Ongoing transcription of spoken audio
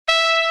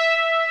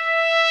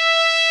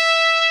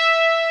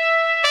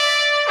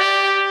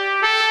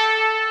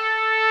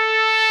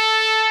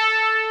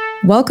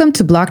Welcome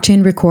to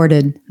Blockchain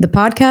Recorded, the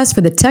podcast for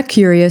the tech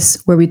curious,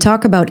 where we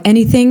talk about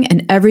anything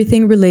and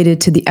everything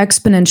related to the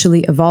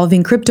exponentially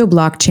evolving crypto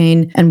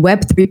blockchain and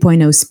Web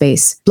 3.0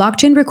 space.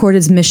 Blockchain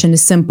Recorded's mission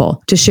is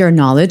simple: to share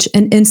knowledge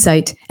and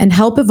insight and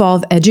help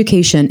evolve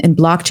education in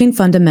blockchain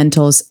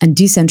fundamentals and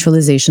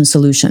decentralization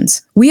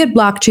solutions. We at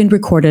Blockchain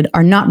Recorded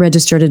are not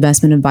registered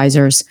investment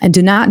advisors and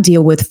do not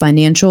deal with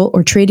financial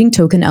or trading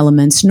token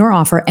elements, nor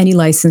offer any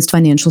licensed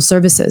financial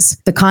services.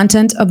 The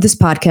content of this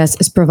podcast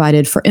is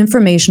provided for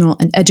informational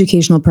and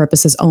educational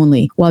purposes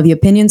only, while the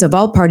opinions of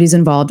all parties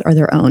involved are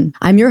their own.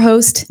 I'm your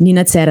host,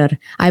 Nina Tserer.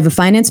 I have a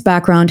finance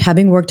background,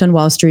 having worked on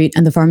Wall Street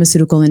and the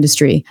pharmaceutical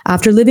industry.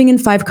 After living in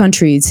 5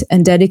 countries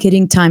and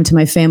dedicating time to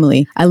my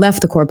family, I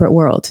left the corporate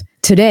world.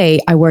 Today,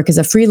 I work as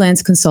a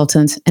freelance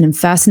consultant and am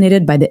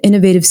fascinated by the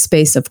innovative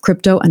space of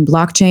crypto and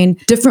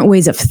blockchain, different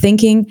ways of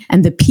thinking,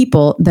 and the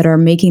people that are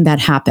making that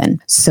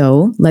happen.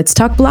 So let's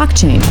talk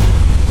blockchain.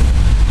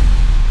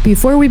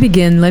 Before we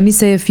begin, let me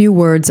say a few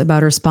words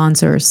about our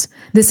sponsors.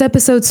 This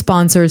episode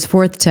sponsors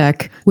Fourth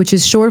Tech, which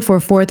is short for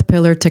Fourth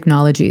Pillar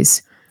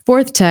Technologies.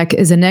 Fourth Tech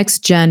is a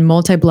next-gen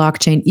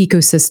multi-blockchain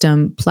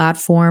ecosystem,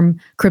 platform,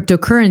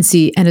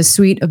 cryptocurrency, and a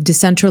suite of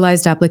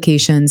decentralized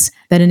applications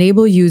that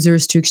enable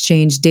users to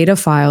exchange data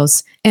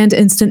files and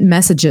instant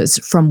messages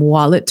from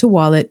wallet to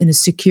wallet in a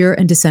secure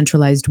and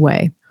decentralized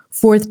way.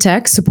 Fourth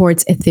Tech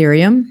supports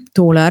Ethereum,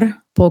 Tolar,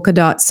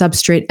 Polkadot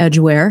Substrate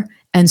Edgeware,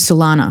 and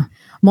Solana.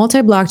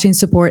 Multi-blockchain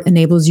support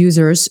enables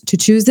users to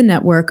choose the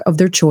network of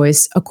their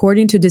choice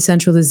according to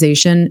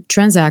decentralization,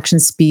 transaction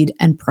speed,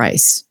 and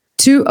price.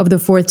 2 of the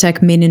Fourth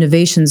Tech main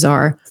innovations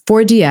are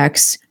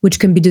 4DX, which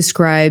can be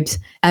described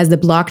as the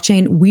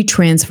blockchain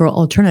WeTransfer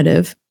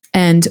alternative,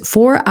 and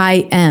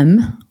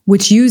 4IM,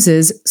 which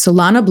uses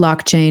Solana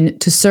blockchain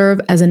to serve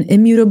as an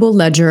immutable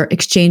ledger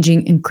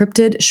exchanging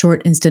encrypted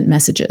short instant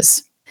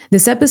messages.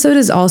 This episode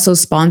is also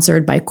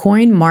sponsored by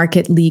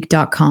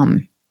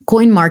CoinMarketLeague.com.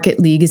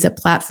 CoinMarketLeague is a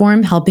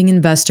platform helping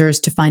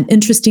investors to find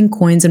interesting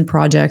coins and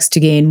projects to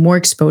gain more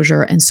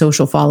exposure and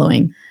social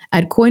following.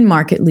 At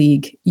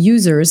CoinMarketLeague,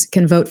 users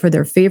can vote for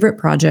their favorite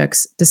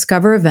projects,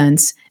 discover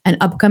events, and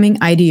upcoming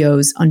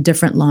IDOs on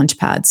different launch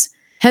pads.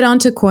 Head on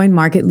to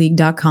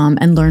CoinMarketLeague.com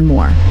and learn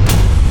more.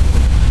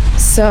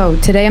 So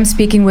today I'm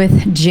speaking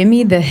with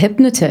Jimmy the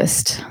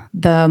Hypnotist,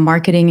 the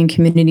marketing and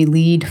community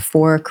lead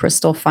for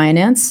Crystal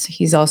Finance.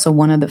 He's also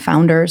one of the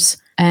founders.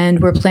 And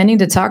we're planning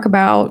to talk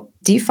about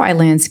DeFi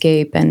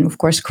landscape and, of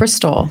course,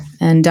 Crystal,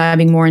 and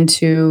diving more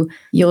into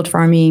yield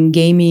farming,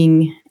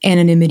 gaming,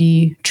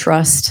 anonymity,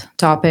 trust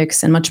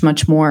topics, and much,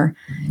 much more.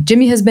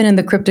 Jimmy has been in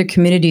the crypto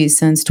community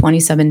since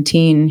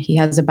 2017. He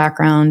has a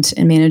background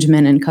in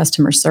management and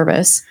customer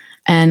service.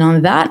 And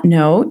on that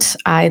note,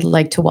 I'd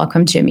like to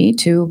welcome Jimmy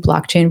to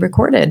Blockchain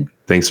Recorded.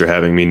 Thanks for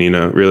having me,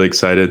 Nina. Really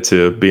excited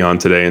to be on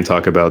today and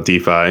talk about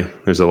DeFi.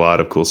 There's a lot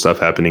of cool stuff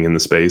happening in the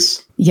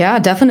space. Yeah,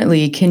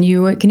 definitely. Can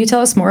you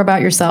tell us more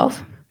about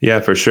yourself? Yeah,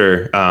 for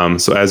sure.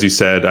 So as you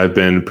said, I've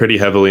been pretty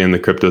heavily in the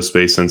crypto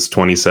space since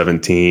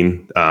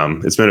 2017.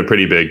 It's been a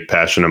pretty big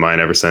passion of mine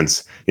ever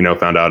since,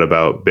 found out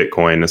about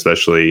Bitcoin,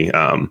 especially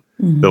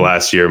the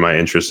last year. My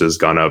interest has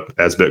gone up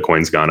as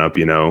Bitcoin's gone up.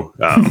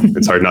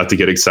 It's hard not to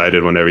get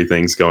excited when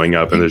everything's going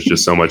up and there's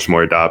just so much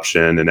more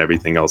adoption and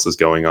everything else is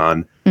going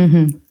on.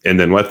 Mm-hmm. And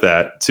then with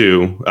that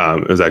too,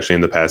 it was actually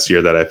in the past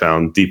year that I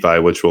found DeFi,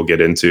 which we'll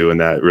get into,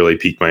 and that really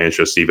piqued my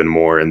interest even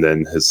more, and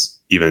then has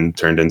even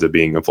turned into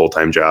being a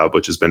full-time job,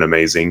 which has been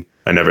amazing.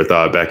 I never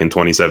thought back in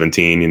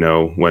 2017,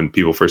 when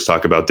people first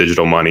talk about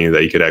digital money,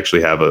 that you could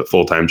actually have a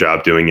full-time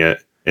job doing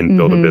it and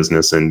build a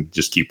business and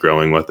just keep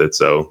growing with it.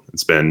 So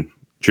it's been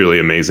truly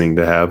amazing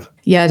to have.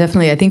 Yeah,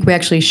 definitely. I think we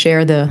actually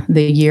share the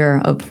year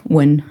of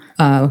when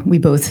we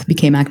both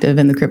became active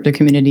in the crypto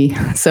community.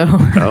 So.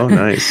 Oh,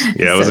 nice.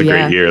 Yeah, it was a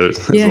great year. It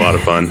was a lot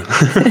of fun.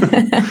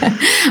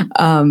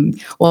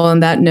 Well,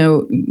 on that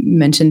note, you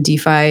mentioned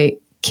DeFi.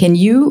 Can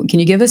you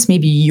give us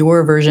maybe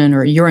your version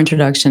or your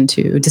introduction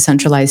to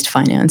decentralized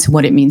finance,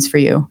 what it means for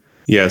you?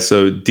 Yeah,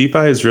 so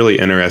DeFi is really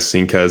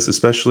interesting because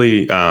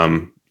especially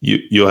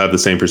you'll have the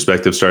same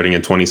perspective starting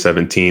in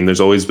 2017.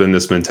 There's always been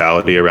this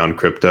mentality around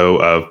crypto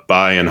of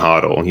buy and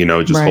hodl,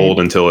 just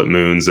hold until it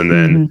moons and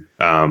then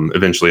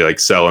eventually like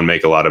sell and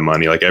make a lot of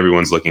money. Like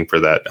everyone's looking for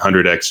that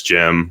 100x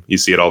gem. You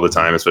see it all the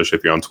time, especially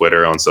if you're on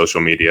Twitter, on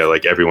social media.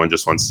 Like everyone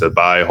just wants to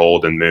buy,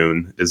 hold, and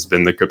moon has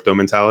been the crypto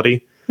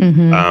mentality.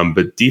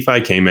 But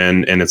DeFi came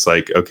in and it's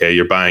like, okay,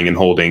 you're buying and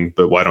holding,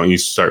 but why don't you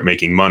start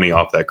making money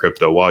off that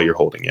crypto while you're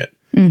holding it?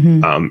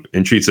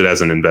 And treats it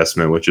as an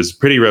investment, which is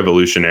pretty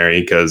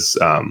revolutionary because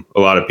a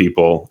lot of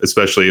people,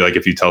 especially like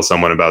if you tell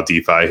someone about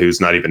DeFi who's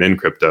not even in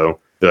crypto,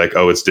 they're like,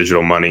 oh, it's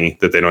digital money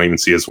that they don't even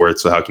see as worth.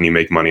 So how can you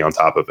make money on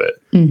top of it?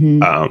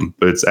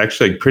 But it's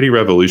actually pretty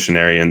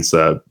revolutionary, and it's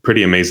a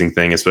pretty amazing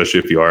thing,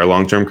 especially if you are a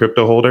long-term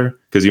crypto holder,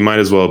 because you might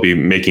as well be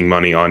making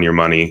money on your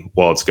money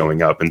while it's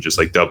going up and just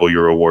like double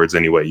your rewards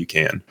any way you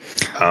can.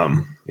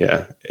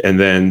 Yeah. And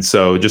then,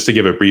 so just to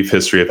give a brief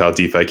history of how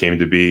DeFi came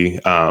to be,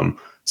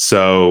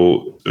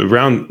 So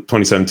around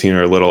 2017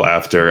 or a little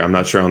after, I'm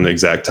not sure on the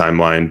exact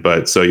timeline,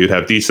 but so you'd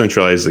have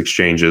decentralized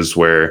exchanges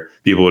where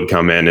people would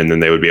come in and then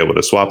they would be able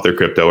to swap their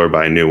crypto or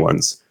buy new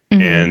ones.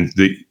 Mm-hmm. And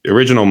the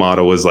original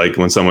model was like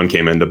when someone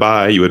came in to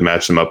buy, you would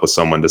match them up with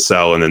someone to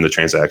sell, and then the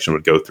transaction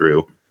would go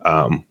through,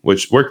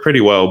 which worked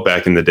pretty well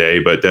back in the day,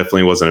 but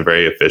definitely wasn't a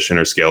very efficient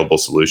or scalable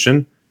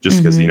solution. Just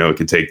because, you know, it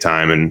could take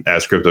time. And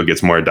as crypto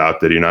gets more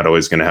adopted, you're not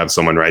always going to have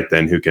someone right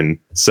then who can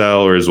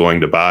sell or is willing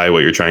to buy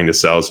what you're trying to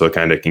sell. So it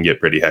kind of can get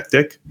pretty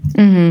hectic.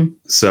 Mm-hmm.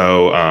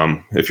 So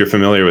if you're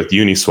familiar with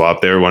Uniswap,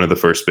 they were one of the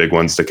first big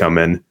ones to come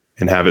in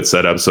and have it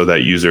set up so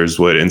that users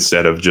would,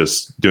 instead of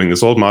just doing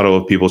this old model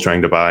of people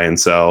trying to buy and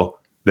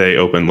sell, they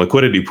open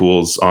liquidity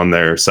pools on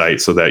their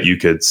site so that you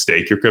could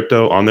stake your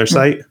crypto on their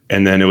site.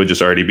 And then it would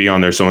just already be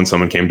on there. So when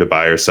someone came to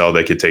buy or sell,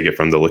 they could take it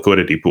from the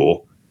liquidity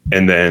pool.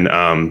 And then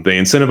they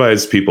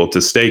incentivized people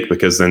to stake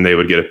because then they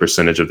would get a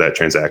percentage of that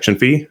transaction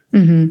fee.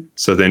 Mm-hmm.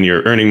 So then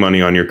you're earning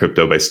money on your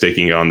crypto by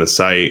staking it on the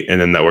site.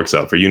 And then that works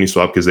out for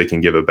Uniswap because they can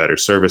give a better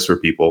service for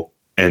people.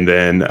 And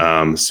then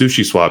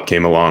SushiSwap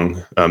came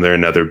along. They're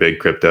another big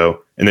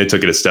crypto. And they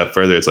took it a step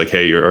further. It's like,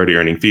 hey, you're already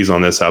earning fees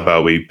on this. How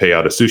about we pay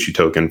out a sushi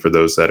token for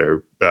those that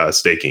are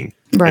staking?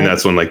 Right. And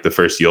that's when like the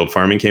first yield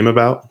farming came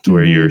about, to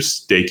where you're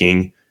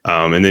staking.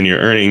 And then you're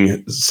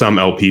earning some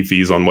LP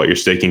fees on what you're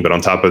staking, but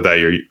on top of that,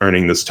 you're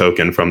earning this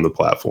token from the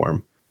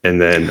platform. And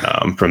then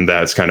from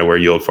that's kind of where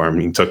yield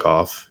farming took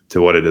off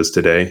to what it is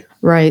today.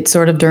 Right.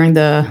 Sort of during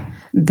the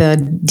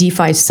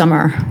DeFi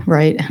summer,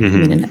 right?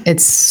 Mm-hmm. I mean,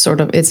 it's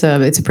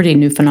a pretty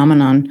new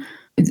phenomenon.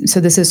 So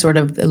this is sort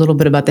of a little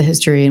bit about the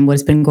history and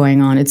what's been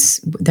going on.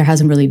 There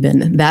hasn't really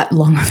been that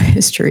long of a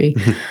history.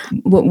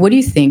 What do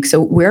you think?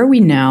 So where are we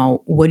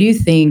now? What do you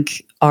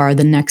think are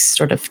the next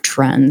sort of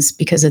trends?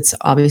 Because it's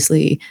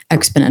obviously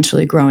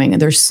exponentially growing,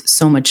 and there's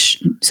so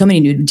many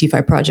new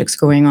DeFi projects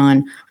going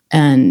on.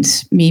 And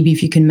maybe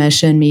if you can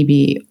mention,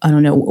 maybe, I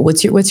don't know,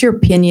 what's your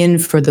opinion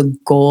for the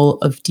goal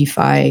of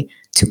DeFi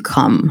to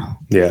come?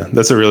 Yeah,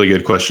 that's a really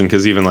good question,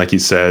 because even like you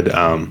said,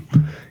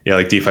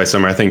 like DeFi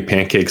Summer, I think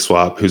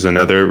PancakeSwap, who's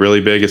another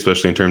really big,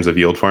 especially in terms of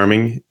yield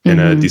farming in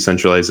a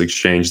decentralized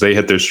exchange, they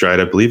hit their stride.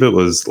 I believe it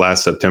was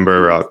last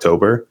September or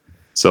October.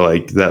 So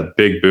like that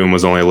big boom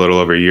was only a little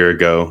over a year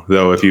ago.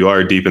 Though if you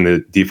are deep in the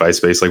DeFi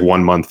space, like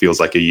 1 month feels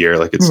like a year.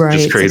 Like it's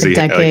just crazy. It's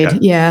like a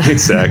decade. Yeah.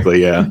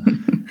 Exactly. Yeah.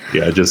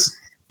 Yeah. Just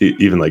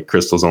even like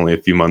Crystal's only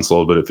a few months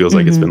old, but it feels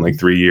like it's been like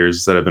 3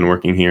 years that I've been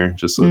working here,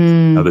 just with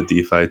how the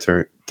DeFi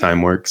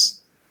time works.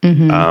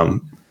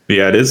 But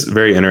yeah, it is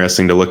very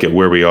interesting to look at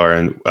where we are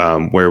and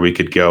where we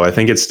could go. I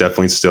think it's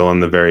definitely still in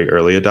the very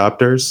early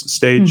adopters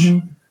stage.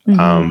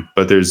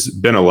 But there's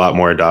been a lot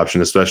more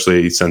adoption,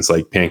 especially since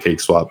like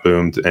PancakeSwap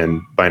boomed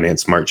and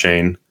Binance Smart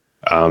Chain.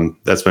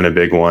 That's been a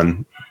big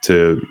one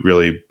to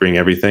really bring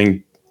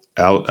everything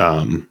out.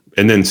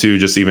 And then too,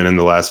 just even in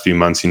the last few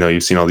months,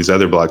 you've seen all these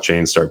other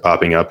blockchains start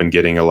popping up and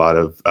getting a lot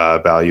of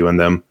value in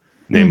them,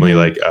 namely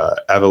like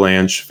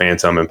Avalanche,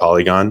 Phantom, and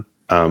Polygon.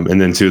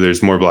 And then too,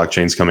 there's more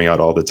blockchains coming out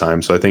all the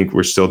time. So I think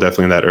we're still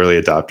definitely in that early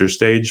adopter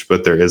stage,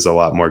 but there is a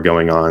lot more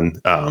going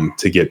on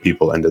to get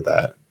people into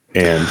that.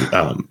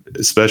 And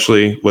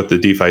especially with the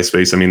DeFi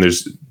space, I mean,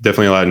 there's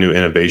definitely a lot of new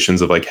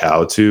innovations of like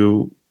how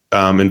to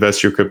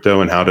invest your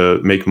crypto and how to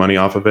make money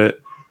off of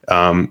it.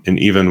 And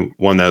even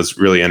one that's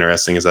really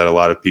interesting is that a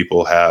lot of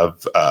people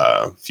have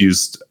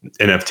fused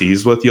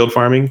NFTs with yield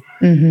farming,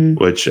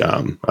 which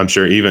I'm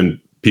sure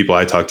even people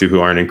I talk to who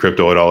aren't in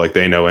crypto at all, like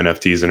they know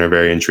NFTs and are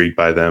very intrigued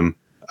by them.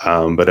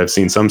 But I've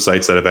seen some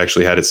sites that have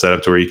actually had it set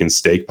up to where you can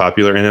stake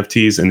popular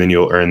NFTs and then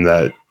you'll earn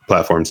that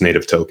platform's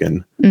native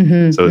token.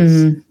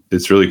 So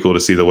it's really cool to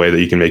see the way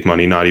that you can make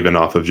money, not even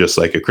off of just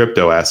like a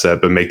crypto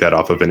asset, but make that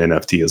off of an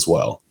NFT as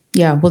well.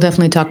 Yeah, we'll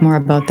definitely talk more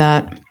about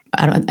that.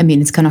 I mean,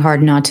 it's kind of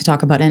hard not to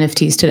talk about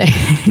NFTs today.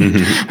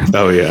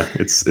 Oh yeah,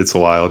 it's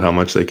wild how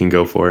much they can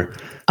go for.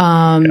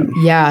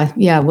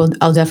 Yeah. Well,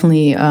 I'll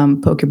definitely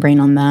poke your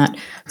brain on that.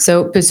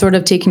 So, but sort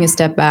of taking a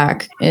step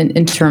back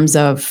in terms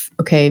of,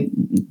 okay,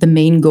 the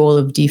main goal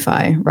of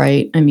DeFi,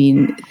 right? I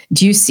mean,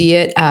 do you see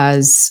it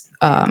as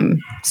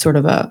sort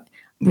of a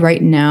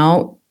right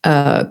now?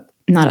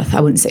 I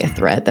wouldn't say a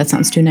threat. That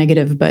sounds too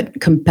negative, but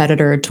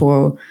competitor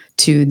to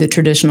the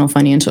traditional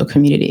financial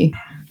community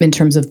in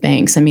terms of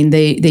banks. I mean,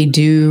 they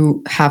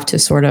do have to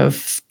sort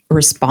of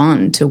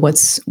respond to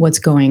what's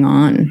going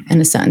on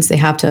in a sense. They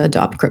have to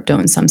adopt crypto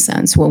in some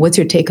sense. Well, what's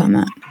your take on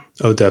that?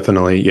 Oh,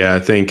 definitely. Yeah, I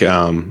think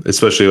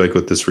especially like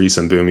with this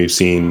recent boom, you've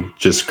seen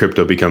just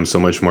crypto become so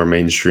much more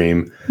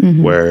mainstream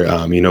where,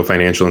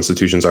 financial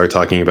institutions are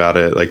talking about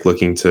it, like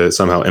looking to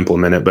somehow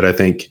implement it. But I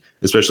think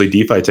especially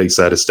DeFi takes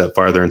that a step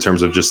farther in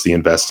terms of just the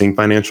investing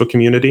financial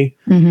community.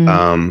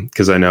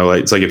 Because I know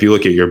it's like if you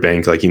look at your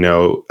bank, like,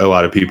 a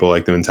lot of people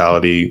like the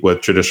mentality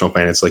with traditional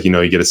finance, like,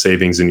 you get a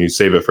savings and you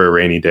save it for a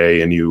rainy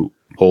day and you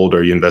hold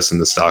or you invest in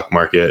the stock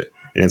market.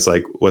 And it's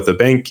like with a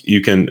bank,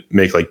 you can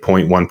make like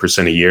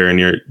 0.1% a year and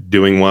you're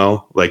doing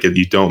well. Like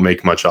you don't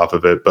make much off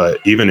of it. But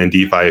even in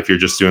DeFi, if you're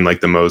just doing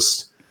like the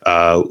most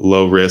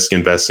low risk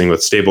investing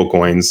with stable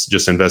coins,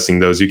 just investing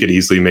those, you could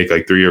easily make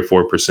like 3 or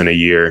 4% a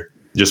year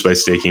just by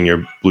staking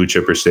your blue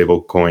chip or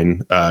stable coin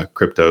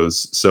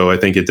cryptos. So I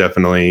think it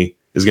definitely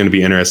is going to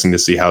be interesting to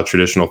see how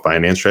traditional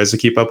finance tries to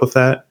keep up with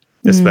that,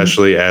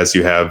 especially as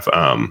you have,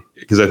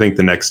 because I think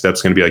the next step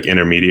is going to be like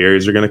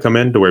intermediaries are going to come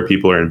in to where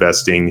people are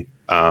investing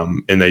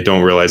and they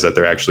don't realize that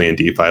they're actually in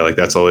DeFi. Like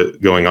that's all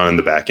going on in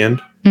the back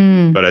end.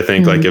 But I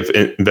think like if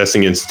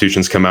investing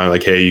investing come out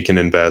like, hey, you can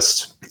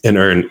invest and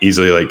earn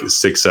easily like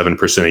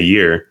 6-7% a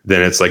year,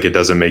 then it's like it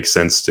doesn't make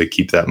sense to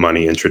keep that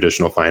money in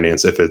traditional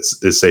finance if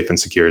it's as safe and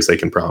secure as they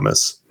can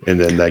promise. And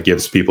then that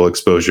gives people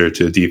exposure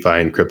to DeFi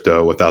and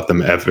crypto without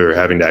them ever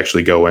having to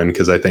actually go in.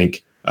 Because I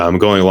think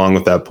going along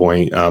with that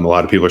point, a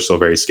lot of people are still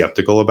very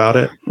skeptical about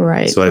it.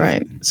 Right.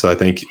 So I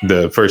think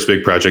the first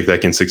big project that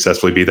can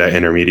successfully be that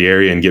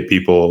intermediary and get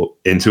people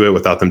into it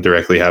without them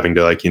directly having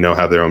to like,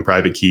 have their own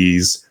private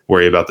keys,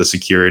 worry about the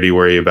security,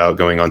 worry about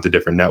going onto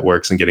different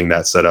networks and getting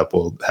that set up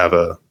will have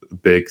a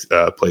big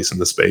place in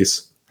the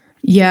space.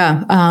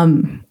 Yeah,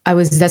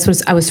 that's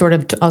what I was sort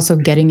of also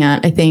getting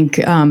at. I think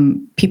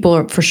people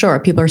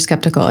are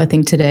skeptical. I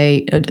think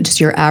today,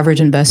 just your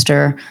average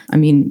investor,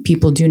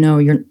 people do know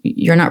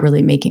you're not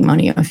really making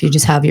money if you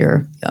just have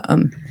your,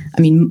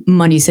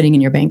 money sitting in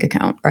your bank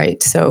account,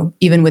 right? So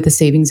even with a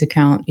savings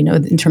account,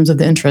 in terms of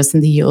the interest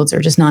and the yields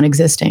are just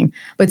non-existing.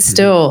 But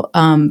still,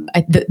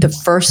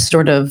 the first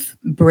sort of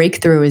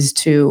breakthrough is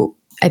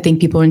I think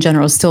people in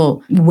general are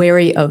still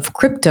wary of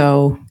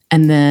crypto.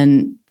 And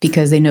then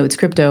because they know it's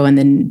crypto and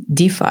then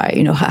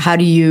DeFi, how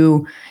do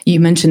you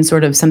mentioned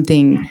sort of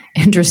something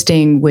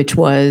interesting, which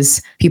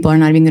was people are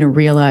not even going to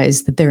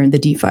realize that they're in the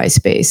DeFi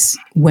space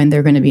when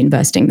they're going to be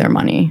investing their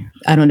money.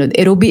 I don't know.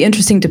 It'll be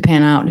interesting to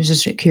pan out. I was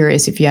just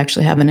curious if you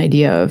actually have an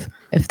idea of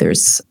if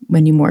there's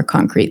any more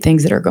concrete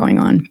things that are going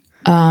on.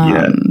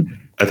 Yeah.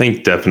 I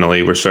think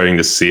definitely we're starting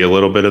to see a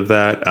little bit of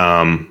that.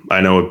 I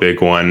know a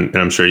big one, and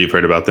I'm sure you've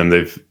heard about them.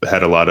 They've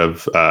had a lot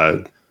of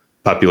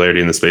popularity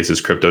in the space is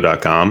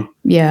Crypto.com.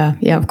 Yeah,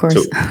 of course.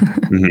 So,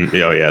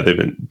 they've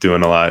been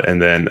doing a lot.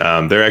 And then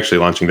they're actually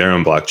launching their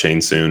own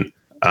blockchain soon.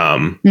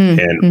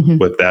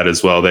 With that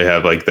as well, they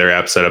have like their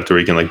app set up to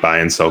where you can like buy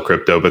and sell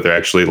crypto, but they're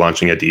actually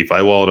launching a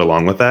DeFi wallet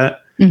along with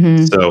that.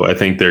 So I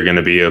think they're going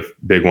to be a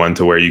big one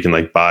to where you can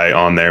like buy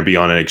on there, be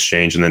on an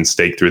exchange, and then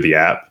stake through the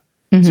app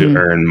to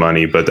earn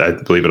money. But I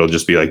believe it'll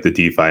just be like the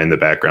DeFi in the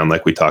background,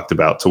 like we talked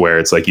about, to where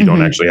it's like you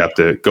don't actually have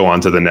to go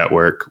onto the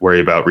network, worry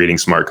about reading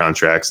smart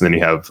contracts. And then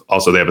they have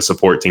a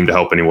support team to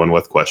help anyone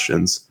with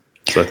questions.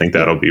 So I think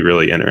that'll be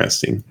really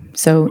interesting.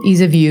 So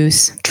ease of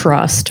use,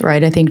 trust,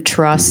 right? I think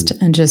trust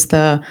and just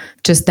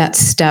that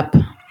step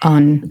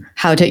on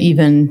how to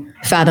even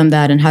fathom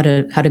that and how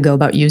to go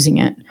about using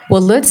it.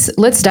 Well,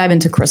 let's dive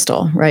into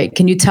Crystal, right?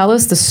 Can you tell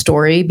us the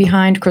story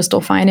behind Crystal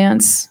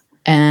Finance?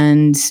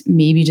 And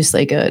maybe just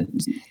like a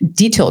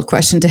detailed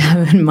question to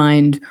have in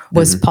mind,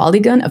 was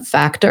Polygon a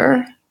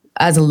factor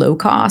as a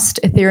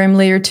low-cost Ethereum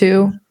layer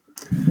 2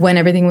 when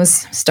everything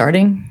was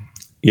starting?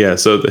 Yeah,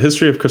 so the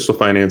history of Crystal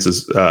Finance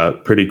is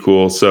pretty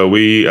cool. So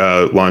we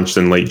launched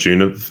in late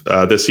June of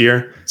this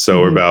year.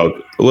 So we're about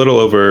a little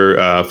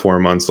over 4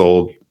 months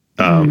old.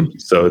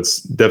 So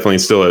it's definitely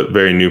still a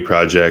very new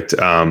project.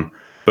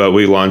 But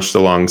we launched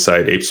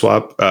alongside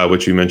ApeSwap,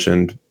 which you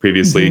mentioned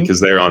previously,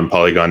 because they're on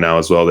Polygon now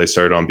as well. They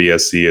started on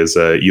BSC as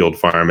a yield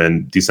farm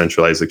and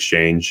decentralized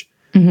exchange.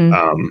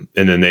 And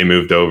then they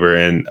moved over,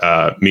 and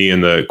me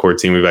and the core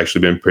team, we've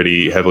actually been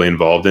pretty heavily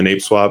involved in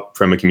ApeSwap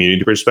from a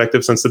community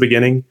perspective since the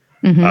beginning.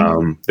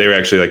 They were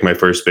actually like my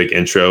first big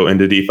intro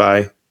into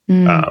DeFi.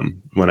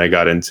 When I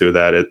got into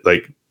that, it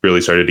like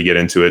really started to get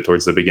into it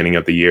towards the beginning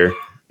of the year.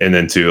 And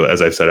then too,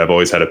 as I've said, I've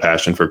always had a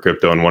passion for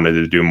crypto and wanted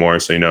to do more.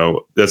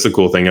 So, that's the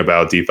cool thing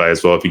about DeFi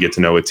as well. If you get to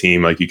know a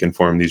team, like you can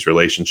form these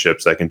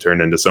relationships that can turn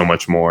into so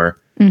much more.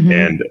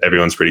 And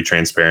everyone's pretty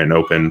transparent and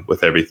open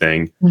with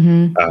everything.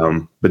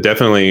 But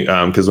definitely,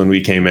 because when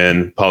we came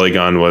in,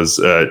 Polygon was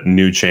a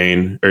new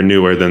chain or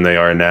newer than they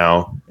are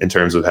now in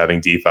terms of having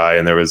DeFi.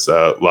 And there was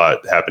a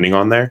lot happening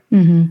on there.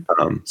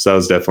 So that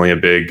was definitely a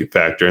big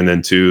factor. And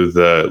then too,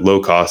 the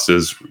low cost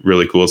is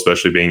really cool,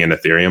 especially being an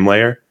Ethereum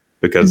layer.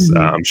 Because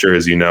I'm sure,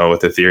 as you know,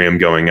 with Ethereum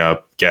going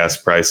up, gas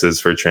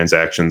prices for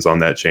transactions on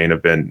that chain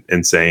have been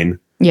insane.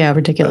 Yeah,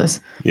 ridiculous.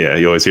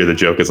 You always hear the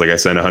joke is like I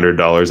sent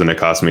 $100 and it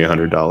cost me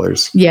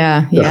 $100.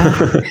 Yeah.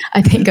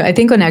 I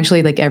think on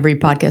actually like every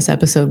podcast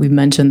episode we've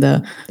mentioned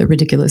the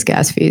ridiculous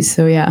gas fees.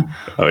 So yeah.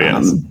 Oh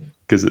yeah.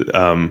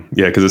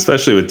 Because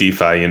especially with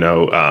DeFi,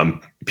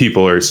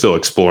 people are still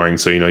exploring.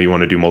 So, you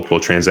want to do multiple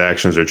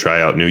transactions or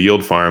try out new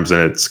yield farms.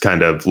 And it's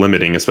kind of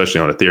limiting, especially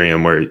on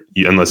Ethereum, where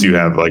unless you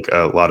have like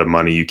a lot of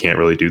money, you can't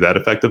really do that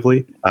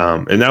effectively.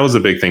 And that was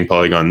a big thing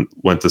Polygon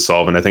went to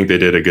solve. And I think they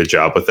did a good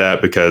job with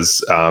that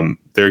because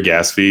their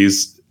gas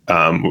fees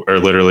are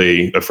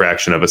literally a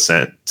fraction of a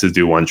cent to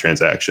do one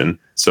transaction.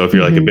 So if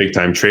you're like a big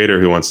time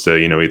trader who wants to,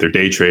 either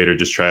day trade or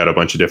just try out a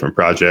bunch of different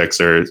projects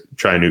or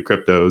try new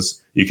cryptos,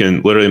 you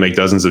can literally make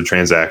dozens of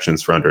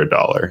transactions for under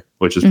 $1,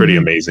 which is pretty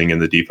amazing in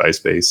the DeFi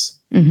space.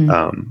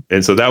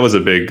 And so that was a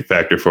big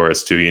factor for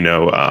us too.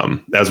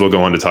 As we'll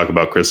go on to talk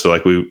about Crystal,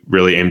 like we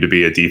really aim to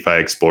be a DeFi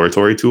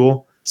exploratory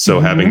tool. So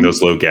having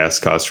those low gas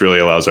costs really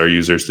allows our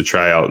users to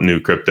try out new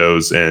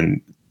cryptos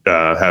and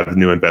have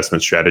new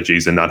investment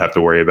strategies and not have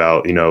to worry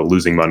about,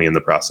 losing money in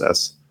the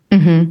process.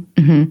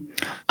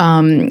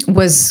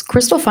 Was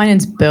Crystal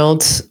Finance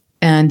built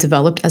and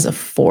developed as a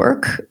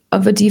fork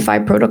of a DeFi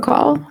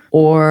protocol,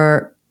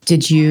 or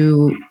did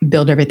you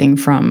build everything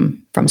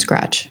from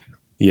scratch?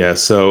 Yeah.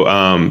 So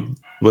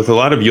with a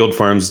lot of yield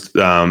farms,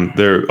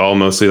 they're all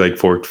mostly like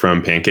forked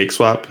from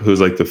PancakeSwap,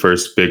 who's like the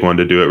first big one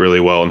to do it really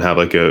well and have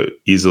like a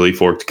easily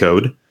forked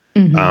code.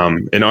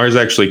 And ours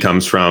actually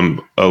comes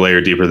from a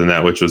layer deeper than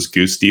that, which was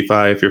Goose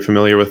DeFi. If you're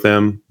familiar with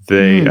them,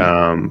 they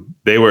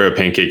were a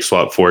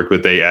PancakeSwap fork,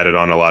 but they added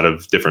on a lot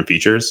of different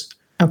features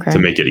to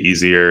make it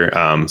easier.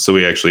 So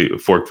we actually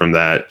forked from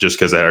that just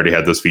because I already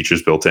had those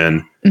features built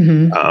in.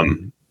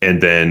 And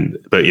then,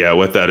 but yeah,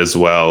 with that as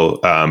well,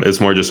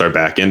 it's more just our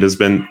back end has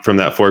been from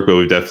that fork, but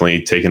we've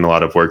definitely taken a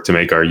lot of work to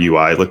make our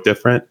UI look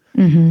different.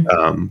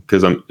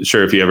 Because I'm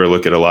sure if you ever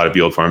look at a lot of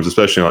yield farms,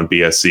 especially on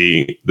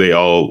BSC, they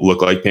all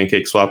look like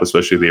PancakeSwap,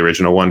 especially the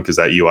original one, because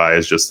that UI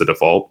is just the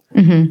default.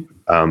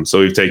 So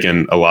we've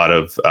taken a lot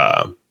of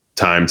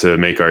time to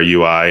make our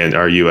UI and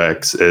our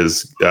UX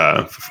as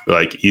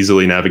like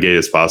easily navigated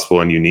as possible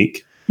and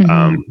unique.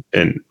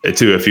 And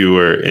too, if you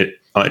were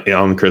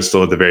on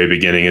Crystal at the very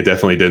beginning, it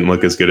definitely didn't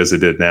look as good as it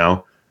did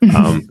now.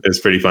 It's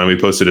pretty fun. We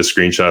posted a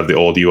screenshot of the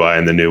old UI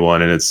and the new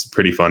one, and it's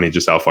pretty funny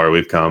just how far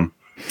we've come.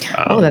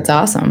 That's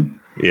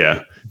awesome.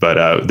 Yeah. But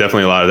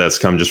definitely a lot of that's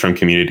come just from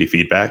community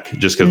feedback,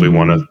 just because we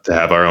want to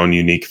have our own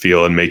unique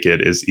feel and make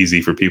it as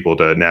easy for people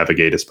to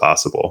navigate as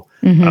possible.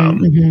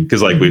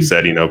 Because like we've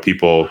said,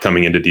 people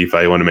coming into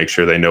DeFi want to make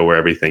sure they know where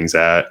everything's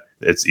at.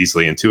 It's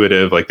easily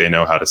intuitive, like they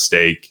know how to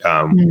stake.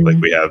 Like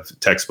we have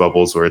text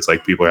bubbles where it's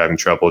like people are having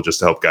trouble just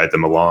to help guide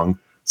them along.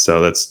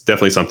 So that's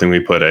definitely something we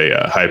put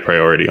a high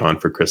priority on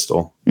for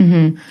Crystal.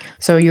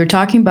 So you're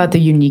talking about the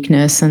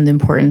uniqueness and the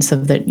importance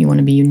of that you want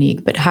to be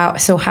unique, but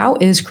how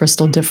is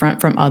Crystal different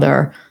from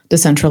other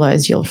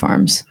decentralized yield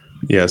farms?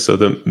 Yeah, so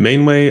the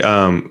main way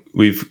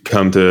we've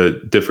come to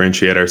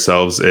differentiate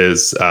ourselves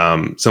is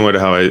similar to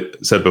how I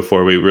said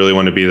before. We really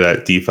want to be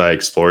that DeFi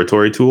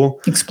exploratory tool.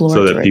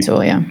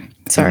 Tool, yeah.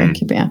 Sorry,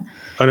 keep it.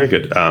 Oh, no,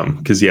 good.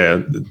 Because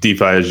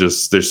DeFi is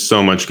just, there's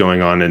so much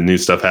going on and new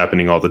stuff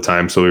happening all the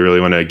time. So we really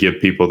want to give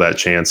people that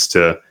chance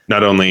to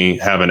not only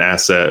have an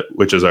asset,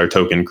 which is our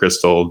token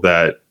Crystal,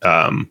 that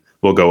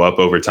will go up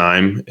over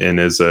time and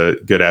is a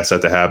good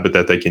asset to have, but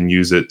that they can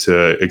use it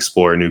to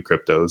explore new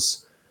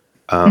cryptos.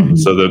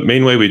 So the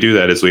main way we do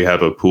that is we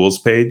have a pools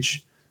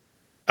page.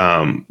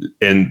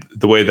 And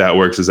the way that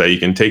works is that you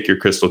can take your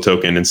Crystal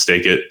token and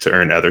stake it to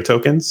earn other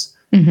tokens.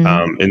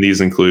 And these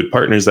include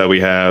partners that we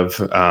have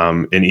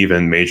and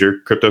even major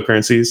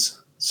cryptocurrencies.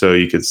 So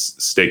you could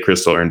stake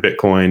Crystal, earn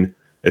Bitcoin,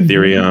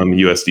 Ethereum,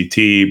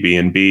 USDT,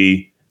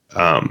 BNB.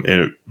 And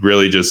it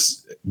really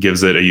just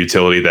gives it a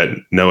utility that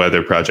no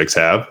other projects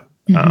have,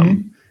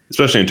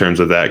 especially in terms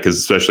of that, because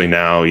especially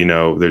now,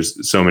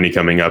 there's so many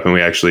coming up, and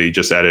we actually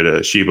just added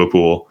a Shiba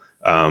pool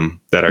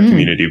that our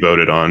community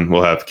voted on.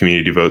 We'll have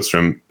community votes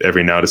from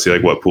every now to see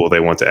like what pool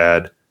they want to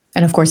add.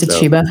 And of course, it's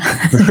Shiba.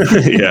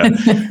 Yeah.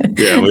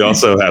 We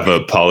also have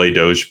a Poly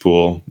Doge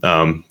pool.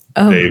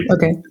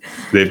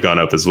 They've gone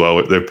up as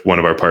well. They're one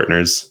of our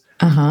partners.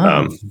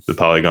 The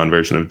Polygon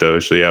version of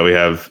Doge. So yeah, we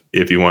have,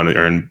 if you want to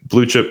earn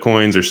blue chip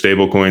coins or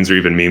stable coins or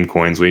even meme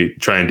coins, we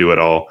try and do it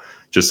all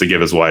just to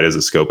give as wide as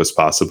a scope as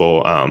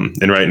possible.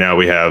 And right now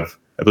I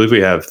believe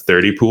we have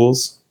 30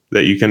 pools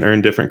that you can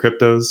earn different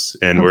cryptos,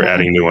 and we're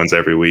adding new ones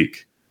every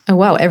week. Oh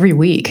wow, every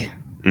week.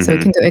 So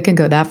it can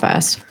go that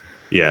fast.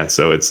 Yeah,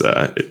 so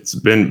it's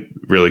been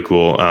really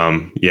cool.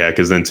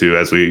 Because then too,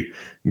 as we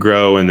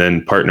grow and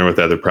then partner with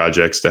other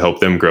projects to help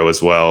them grow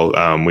as well,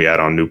 we add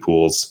on new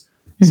pools.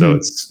 So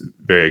it's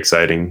very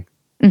exciting.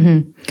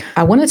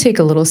 I want to take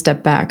a little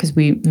step back because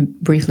you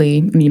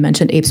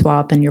mentioned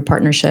ApeSwap and your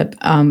partnership.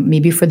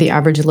 Maybe for the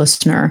average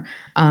listener,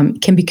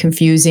 can be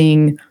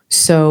confusing.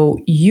 So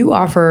you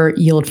offer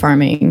yield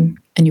farming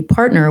and you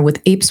partner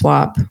with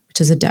ApeSwap, which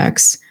is a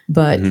DEX,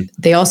 but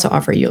they also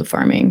offer yield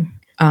farming.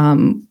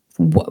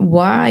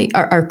 Why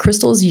are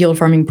Crystal's yield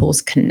farming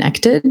pools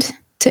connected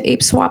to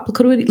ApeSwap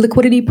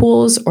liquidity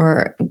pools,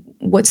 or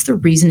what's the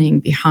reasoning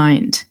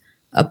behind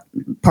a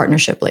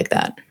partnership like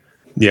that?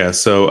 Yeah,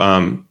 so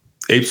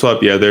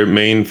ApeSwap, their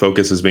main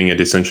focus is being a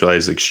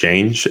decentralized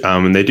exchange,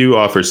 and they do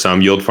offer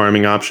some yield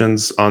farming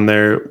options on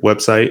their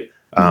website.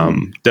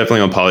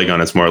 Definitely on Polygon,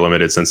 it's more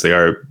limited since they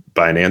are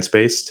Binance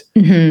based.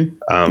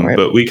 Right.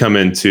 But we come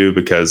in too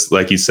because,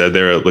 like you said,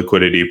 they're a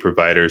liquidity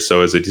provider.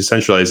 So as a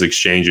decentralized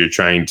exchange, you're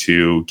trying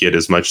to get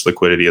as much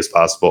liquidity as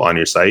possible on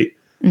your site.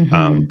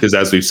 Because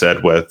as we've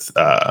said with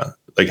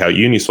like how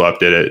Uniswap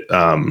did it,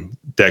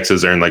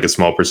 DEXs earn like a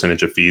small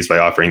percentage of fees by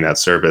offering that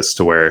service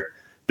to where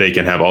they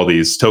can have all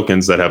these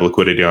tokens that have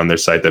liquidity on their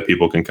site that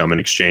people can come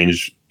and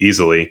exchange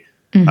easily.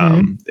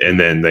 And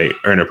then they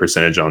earn a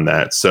percentage on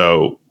that.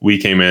 So we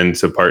came in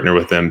to partner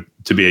with them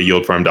to be a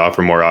yield farm to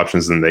offer more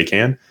options than they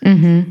can,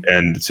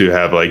 and to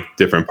have like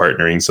different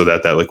partnering so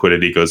that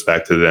liquidity goes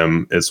back to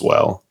them as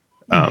well.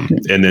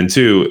 And then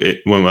two,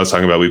 when I was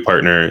talking about we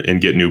partner and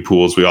get new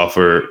pools, we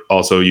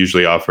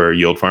usually offer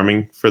yield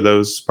farming for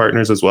those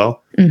partners as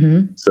well.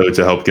 So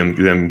to help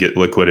them get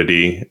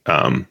liquidity.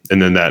 And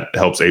then that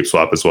helps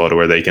ApeSwap as well, to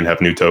where they can have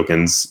new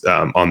tokens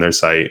on their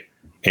site.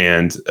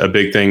 And a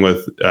big thing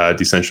with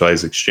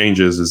decentralized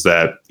exchanges is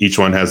that each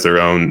one has their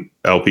own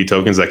LP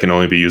tokens that can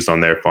only be used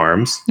on their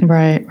farms.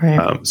 Right.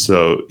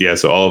 So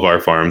all of our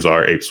farms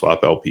are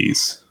ApeSwap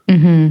LPs.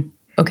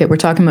 Okay, we're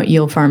talking about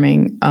yield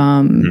farming.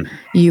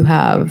 You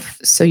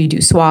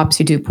do swaps,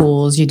 you do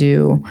pools,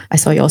 I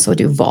saw you also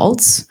do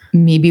vaults.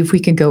 Maybe if we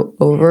could go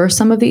over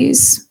some of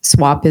these.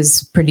 Swap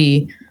is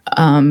pretty,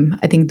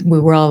 I think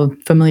we were all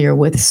familiar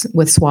with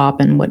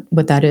swap and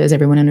what that is.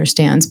 Everyone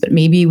understands, but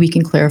maybe we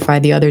can clarify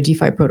the other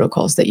DeFi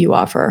protocols that you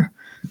offer.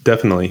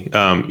 Definitely.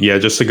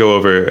 Just to go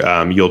over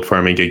yield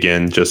farming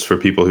again, just for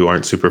people who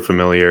aren't super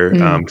familiar,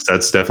 because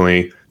that's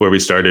definitely where we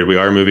started. We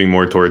are moving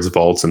more towards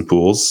vaults and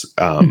pools,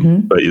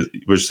 but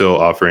we're still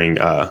offering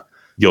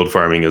yield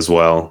farming as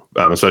well,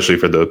 especially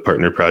for the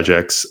partner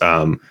projects.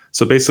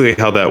 So basically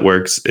how that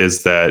works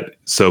is that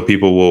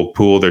people will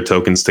pool their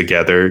tokens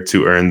together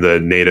to earn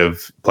the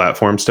native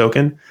platforms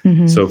token.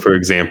 So for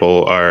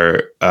example,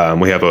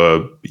 we have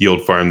a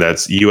yield farm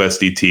that's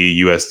USDT,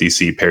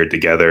 USDC paired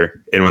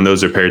together. And when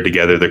those are paired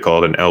together, they're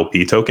called an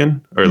LP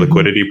token or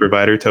liquidity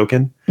provider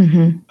token.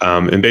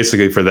 And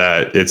basically for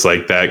that, it's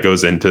like that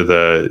goes into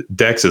the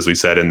DEX, as we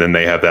said, and then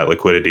they have that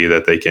liquidity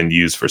that they can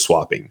use for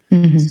swapping.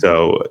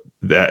 So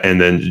that, and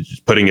then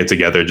putting it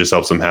together just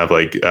helps them have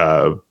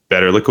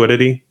better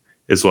liquidity,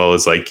 as well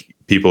as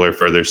people are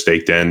further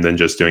staked in than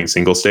just doing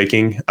single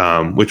staking,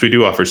 which we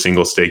do offer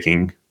single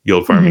staking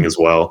yield farming as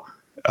well.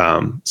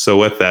 So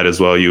with that as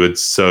well, you would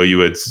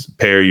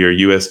pair your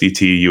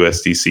USDT,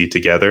 USDC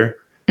together,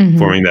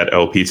 forming that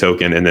LP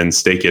token, and then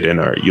stake it in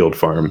our yield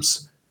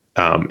farms.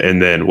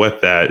 And then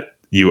with that,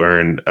 you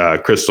earn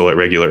crystal at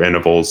regular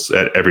intervals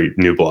at every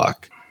new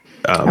block.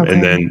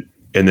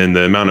 And then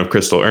the amount of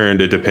crystal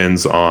earned, it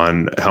depends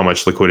on how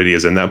much liquidity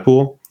is in that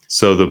pool.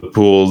 So the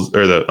pools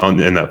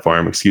in that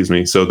farm, excuse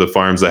me. So the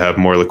farms that have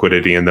more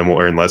liquidity in them will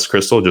earn less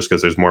crystal just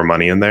because there's more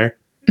money in there.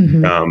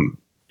 And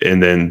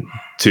then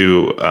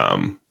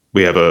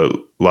we have a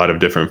lot of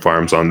different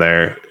farms on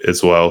there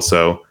as well.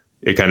 So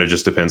it kind of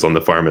just depends on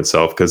the farm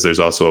itself, because there's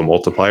also a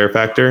multiplier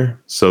factor.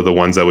 So the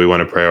ones that we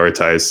want to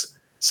prioritize,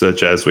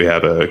 such as we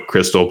have a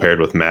crystal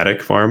paired with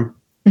Matic farm.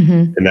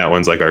 And that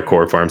one's our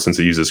core farm since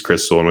it uses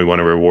crystal, and we want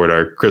to reward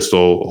our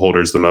crystal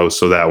holders the most.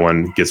 So that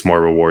one gets more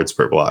rewards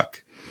per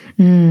block.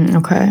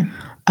 Okay.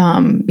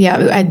 I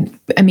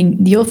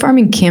mean, yield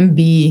farming can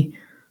be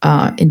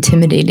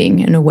intimidating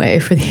in a way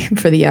for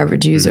the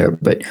average user.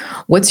 But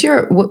what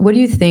do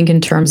you think in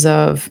terms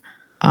of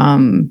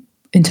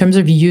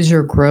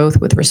user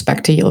growth with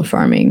respect to yield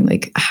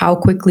farming? How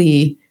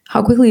quickly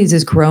is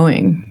this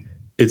growing?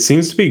 It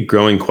seems to be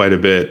growing quite a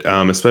bit,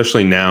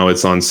 especially now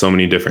it's on so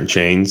many different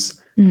chains.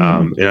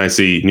 And I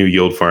see new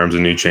yield farms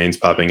and new chains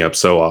popping up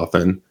so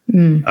often.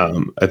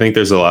 I think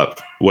there's a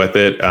lot with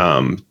it.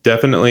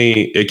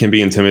 Definitely, it can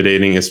be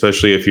intimidating,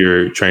 especially if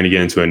you're trying to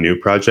get into a new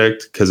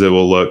project, because it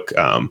will look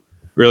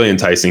really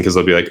enticing, because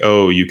they'll be like,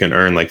 oh, you can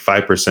earn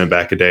 5%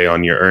 back a day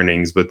on your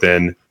earnings. But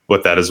then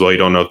with that as well, you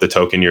don't know if the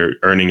token you're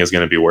earning is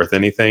going to be worth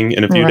anything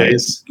in a few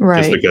days,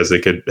 just because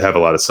it could have a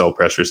lot of sell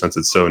pressure since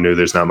it's so new.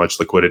 There's not much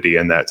liquidity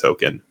in that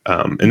token.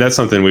 And that's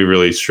something we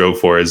really strove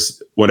for,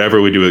 is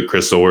whatever we do with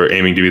Crystal, we're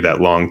aiming to be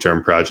that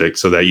long-term project,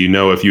 so that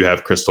if you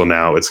have Crystal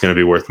now, it's going to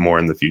be worth more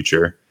in the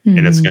future,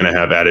 and it's going to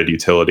have added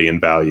utility and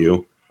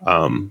value.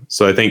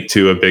 So I think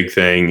too, a big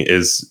thing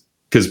is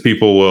because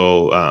people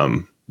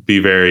will be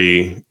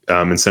very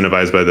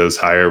incentivized by those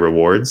higher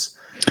rewards.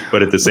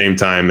 But at the same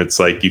time, it's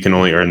you can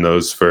only earn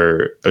those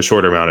for a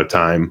short amount of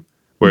time.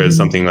 Whereas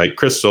something like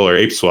Crystal or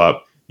ApeSwap,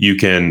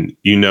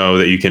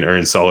 that you can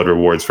earn solid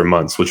rewards for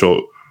months, which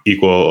will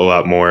equal a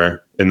lot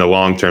more in the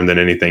long term than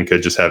anything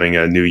could just having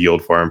a new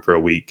yield farm for a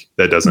week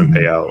that doesn't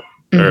pay out,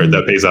 or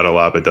that pays out a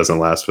lot but doesn't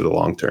last for the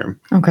long term.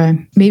 Okay.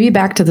 Maybe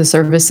back to the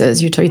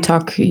services.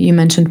 You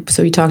mentioned,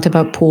 so you talked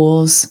about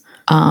pools.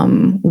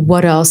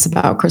 What else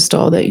about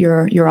Crystal that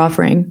you're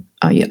offering?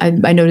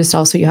 I noticed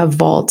also you have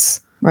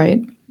vaults,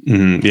 right?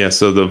 Yeah,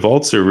 so the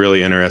vaults are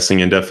really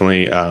interesting, and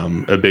definitely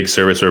a big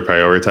service we're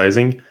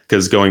prioritizing,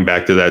 because going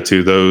back to that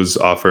too, those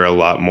offer a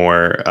lot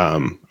more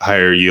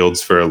higher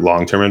yields for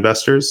long-term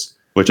investors,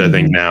 which I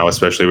think now,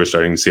 especially, we're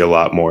starting to see a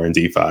lot more in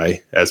DeFi,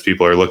 as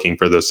people are looking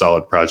for those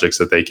solid projects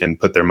that they can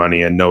put their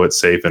money in, know it's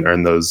safe, and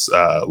earn those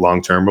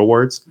long-term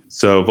rewards.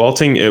 So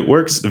vaulting, it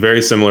works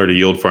very similar to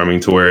yield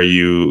farming, to where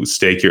you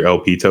stake your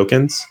LP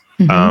tokens.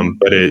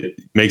 But it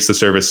makes the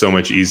service so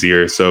much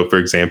easier. So for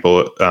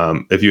example,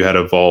 if you had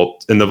a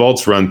vault, and the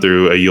vaults run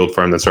through a yield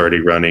farm that's already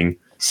running.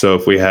 So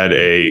if we had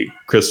a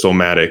Crystal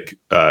Matic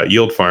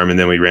yield farm, and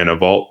then we ran a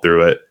vault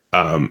through it,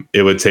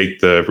 it would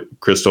take the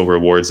crystal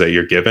rewards that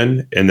you're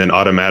given, and then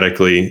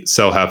automatically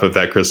sell half of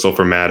that crystal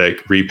for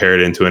Matic, repair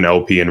it into an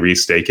LP, and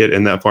restake it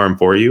in that farm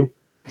for you.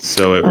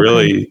 So it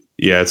really,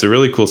 it's a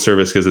really cool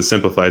service, because it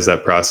simplifies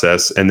that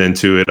process. And then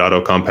too, it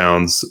auto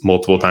compounds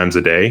multiple times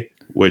a day.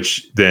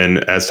 which then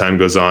as time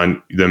goes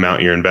on, the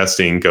amount you're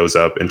investing goes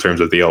up in terms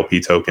of the LP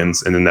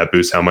tokens, and then that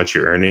boosts how much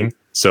you're earning.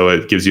 So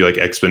it gives you like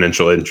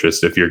exponential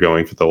interest if you're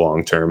going for the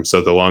long term. So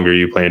the longer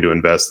you plan to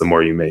invest, the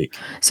more you make.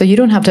 So you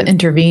don't have to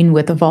intervene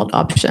with the vault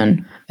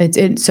option.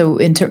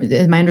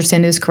 My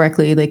understanding is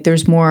correctly, like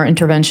there's more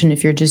intervention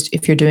if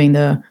you're doing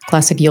the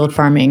classic yield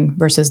farming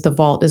versus the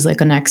vault is like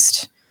a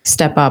next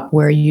step up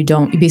where you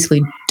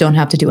basically don't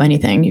have to do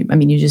anything.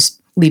 You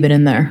just leave it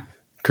in there.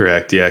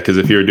 Correct. Yeah. Because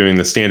if you were doing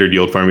the standard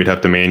yield farm, you'd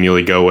have to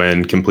manually go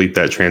in, complete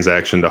that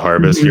transaction to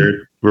harvest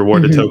your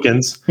rewarded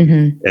tokens.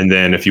 And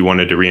then if you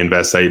wanted to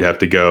reinvest that, you'd have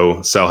to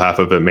go sell half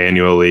of it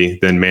manually,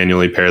 then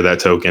manually pair that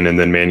token and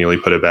then manually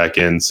put it back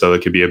in. So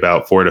it could be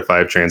about 4 to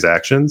 5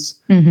 transactions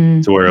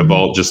to where a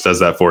vault just does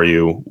that for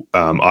you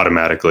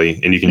automatically.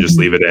 And you can just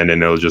leave it in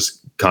and it'll just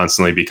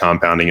constantly be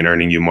compounding and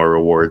earning you more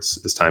rewards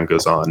as time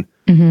goes on.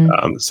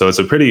 So it's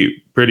a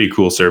pretty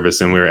cool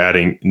service. And we're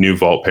adding new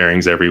vault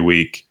pairings every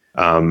week.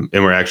 And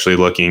we're actually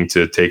looking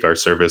to take our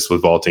service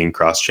with vaulting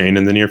cross-chain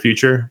in the near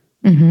future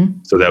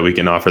so that we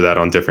can offer that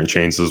on different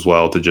chains as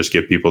well to just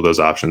give people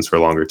those options for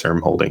longer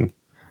term holding.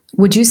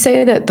 Would you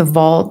say that the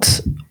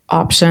vault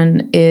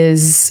option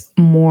is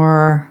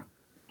more,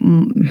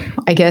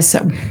 I guess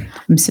I'm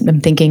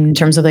thinking in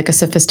terms of like a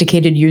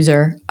sophisticated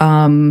user.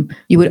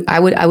 I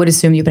would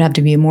assume you would have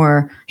to be a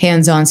more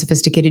hands-on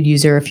sophisticated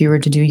user if you were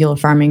to do yield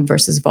farming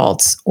versus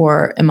vaults,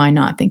 or am I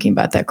not thinking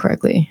about that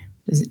correctly?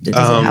 Does it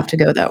have to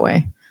go that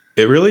way?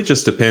 It really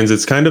just depends.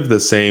 It's kind of the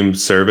same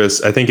service.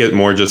 I think it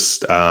more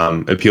just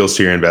appeals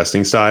to your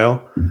investing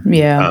style.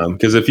 Yeah.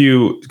 Because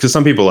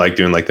some people like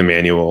doing like the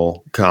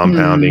manual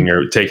compounding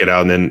or take it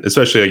out. And then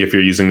especially like if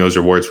you're using those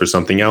rewards for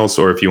something else,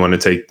 or if you want to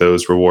take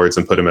those rewards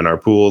and put them in our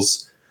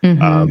pools,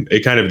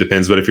 it kind of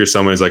depends. But if you're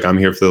someone who's like, I'm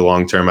here for the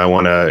long term, I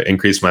want to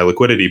increase my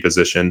liquidity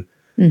position.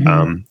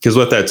 Because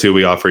with that too,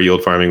 we offer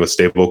yield farming with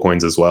stable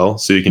coins as well.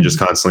 So you can just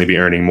constantly be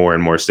earning more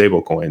and more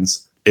stable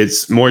coins.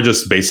 It's more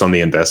just based on the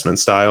investment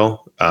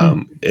style.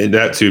 And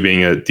that too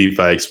being a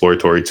DeFi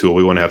exploratory tool,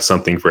 we want to have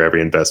something for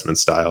every investment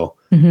style,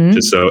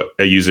 just so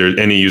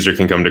any user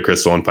can come to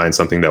Crystal and find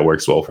something that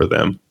works well for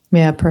them.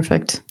 Yeah,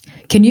 perfect.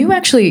 Can you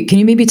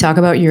maybe talk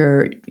about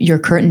your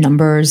current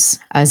numbers,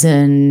 as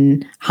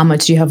in how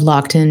much you have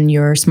locked in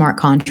your smart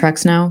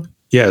contracts now?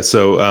 Yeah.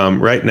 So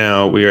right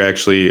now we are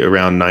actually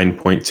around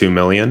 9.2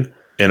 million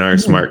in our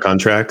smart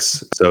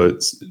contracts. So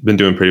it's been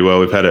doing pretty well.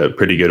 We've had a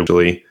pretty good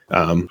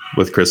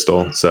with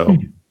Crystal. So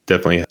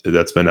definitely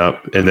that's been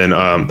up. And then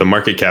the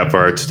market cap for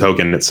our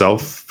token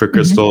itself for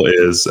Crystal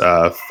is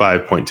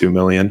 5.2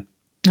 million.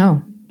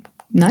 Oh,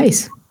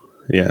 nice.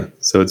 Yeah.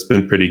 So it's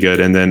been pretty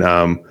good. And then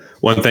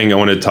one thing I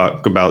want to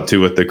talk about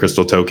too with the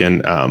Crystal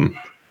token.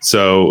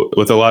 So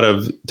with a lot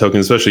of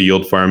tokens, especially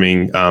yield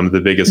farming,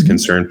 the biggest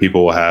concern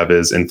people will have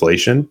is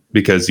inflation,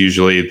 because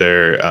usually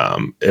they're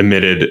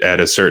emitted at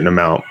a certain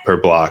amount per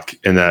block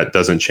and that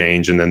doesn't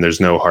change. And then there's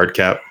no hard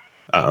cap.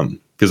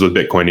 Because with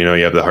Bitcoin,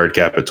 you have the hard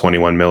cap at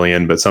 21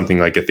 million, but something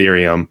like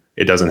Ethereum,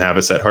 it doesn't have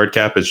a set hard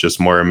cap. It's just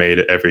more made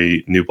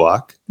every new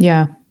block.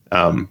 Yeah.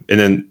 And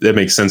then that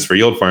makes sense for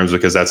yield farms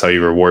because that's how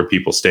you reward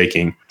people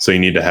staking. So you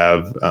need to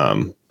have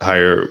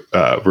higher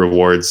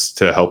rewards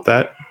to help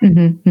that.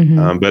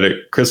 But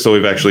at Crystal,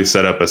 we've actually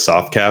set up a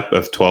soft cap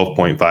of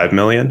 12.5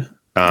 million.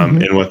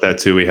 And with that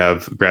too, we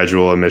have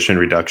gradual emission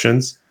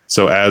reductions.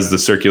 So as the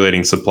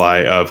circulating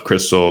supply of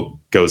Crystal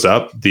goes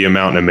up, the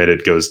amount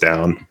emitted goes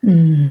down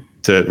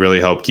to really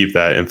help keep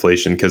that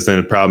inflation. Because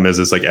then the problem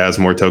is like as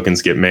more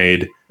tokens get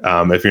made,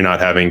 if you're not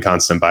having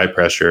constant buy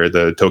pressure,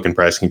 the token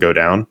price can go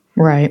down.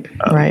 Right.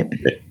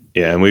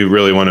 Yeah, and we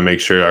really want to make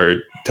sure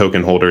our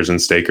token holders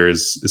and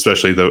stakers,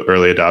 especially the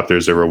early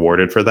adopters, are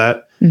rewarded for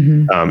that,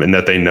 and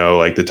that they know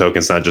like the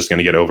token's not just going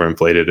to get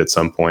overinflated at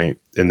some point,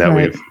 and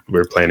that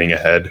we're planning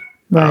ahead.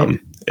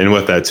 And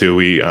with that too,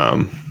 we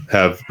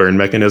have burn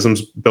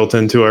mechanisms built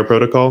into our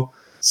protocol.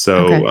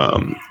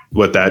 So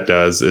what that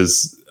does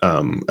is,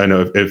 I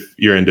know if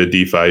you're into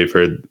DeFi, you've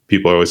heard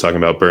people are always talking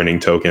about burning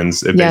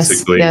tokens.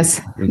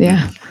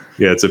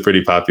 Yeah, it's a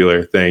pretty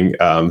popular thing.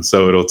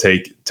 So it'll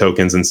take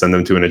tokens and send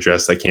them to an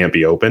address that can't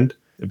be opened,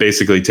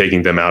 basically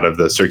taking them out of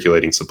the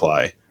circulating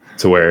supply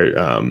to where,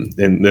 and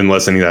then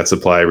lessening that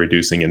supply,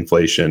 reducing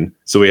inflation.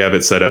 So we have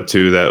it set up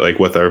too that like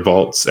with our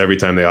vaults, every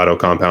time they auto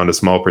compound, a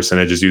small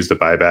percentage is used to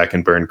buy back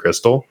and burn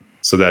Crystal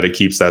so that it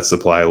keeps that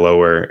supply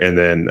lower and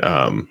then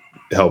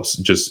helps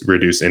just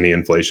reduce any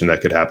inflation that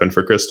could happen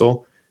for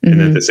Crystal. And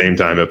at the same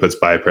time, it puts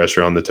buy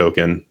pressure on the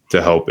token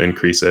to help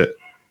increase it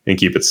and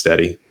keep it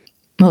steady.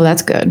 Well,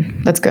 that's good.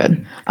 In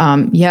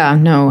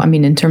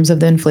terms of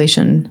the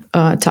inflation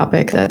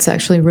topic, that's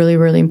actually really,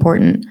 really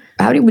important.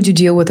 Would you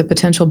deal with a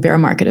potential bear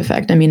market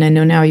effect? I mean, I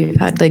know now you've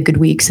had like good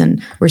weeks and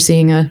we're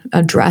seeing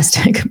a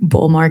drastic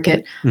bull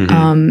market.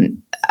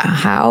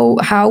 How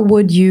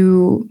would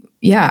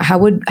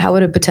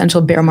a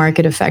potential bear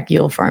market affect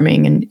yield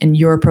farming and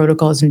your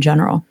protocols in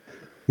general?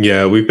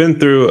 Yeah, we've been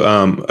through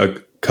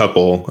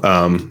couple.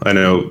 I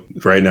know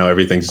right now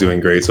everything's doing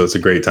great, so it's a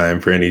great time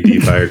for any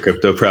DeFi or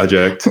crypto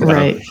project.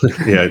 Right.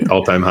 Yeah,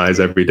 all-time highs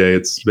every day.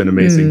 It's been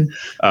amazing.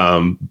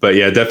 But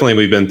yeah, definitely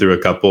we've been through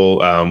a couple.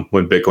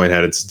 When Bitcoin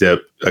had its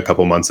dip a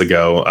couple months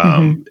ago,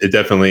 it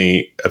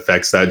definitely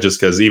affects that, just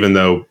because even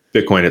though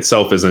Bitcoin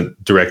itself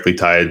isn't directly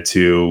tied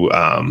to,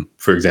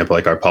 for example,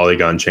 like our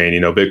Polygon chain,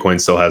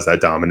 Bitcoin still has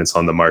that dominance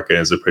on the market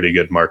and is a pretty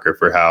good marker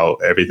for how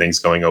everything's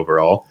going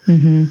overall.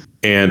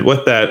 And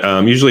with that,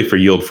 usually for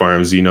yield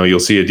farms, you'll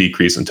see a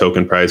decrease in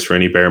token price for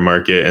any bear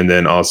market. And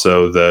then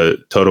also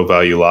the total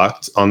value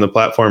locked on the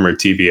platform, or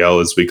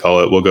TVL as we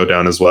call it, will go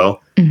down as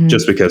well,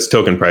 just because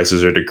token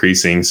prices are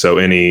decreasing. So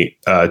any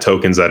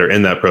tokens that are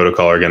in that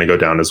protocol are going to go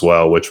down as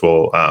well, which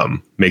will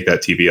make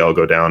that TVL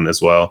go down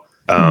as well.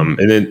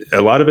 And then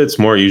a lot of it's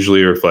more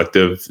usually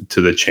reflective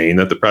to the chain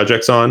that the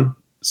project's on.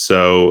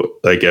 So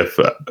like if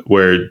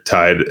we're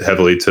tied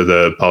heavily to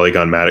the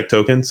Polygon Matic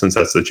token, since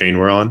that's the chain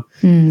we're on,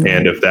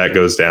 and if that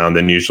goes down,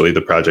 then usually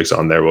the projects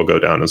on there will go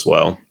down as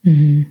well.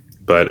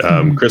 But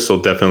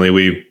Crystal, definitely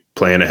we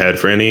plan ahead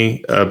for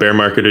any bear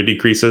market or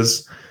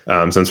decreases,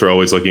 since we're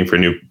always looking for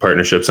new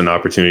partnerships and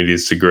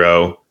opportunities to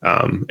grow.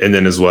 And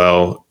then as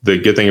well, the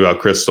good thing about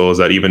Crystal is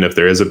that even if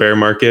there is a bear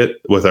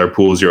market with our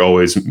pools, you're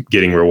always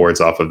getting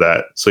rewards off of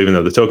that. So even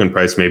though the token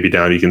price may be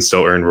down, you can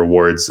still earn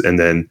rewards and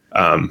then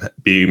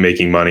be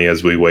making money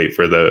as we wait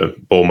for the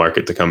bull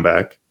market to come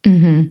back.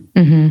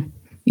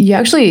 Yeah,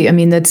 actually, I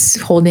mean, that's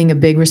holding a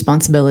big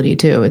responsibility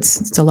too.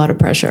 It's a lot of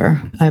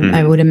pressure.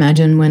 I would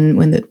imagine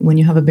when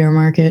you have a bear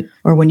market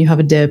or when you have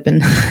a dip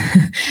and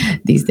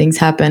these things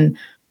happen.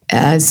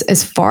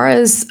 As far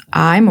as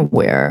I'm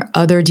aware,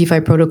 other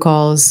DeFi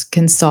protocols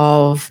can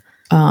solve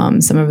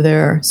some of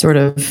their sort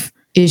of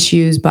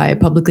issues by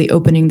publicly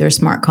opening their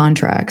smart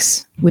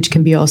contracts, which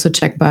can be also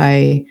checked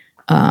by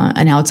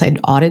an outside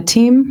audit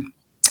team.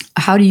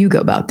 How do you go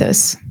about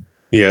this?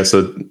 Yeah,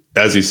 so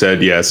as you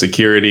said,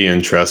 security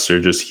and trust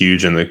are just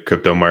huge in the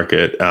crypto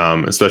market,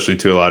 especially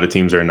to a lot of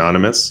teams are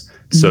anonymous.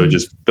 So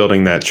just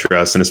building that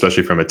trust, and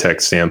especially from a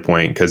tech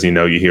standpoint, because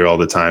you hear all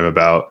the time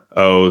about,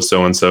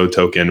 so-and-so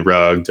token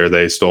rugged or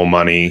they stole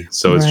money.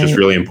 So it's just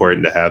really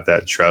important to have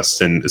that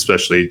trust, and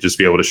especially just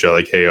be able to show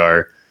like, hey,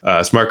 our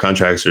smart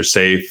contracts are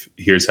safe.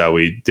 Here's how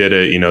we did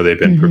it. They've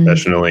been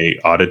professionally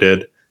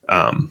audited.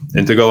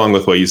 And to go along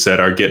with what you said,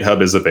 our GitHub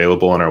is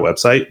available on our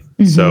website.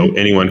 So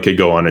anyone could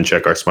go on and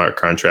check our smart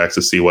contracts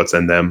to see what's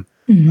in them.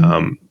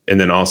 And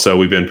then also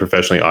we've been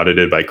professionally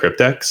audited by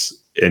Cryptex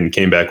and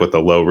came back with a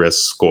low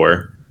risk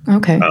score.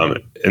 Okay.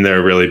 And they're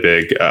a really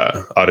big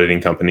auditing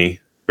company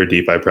for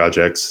DeFi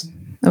projects.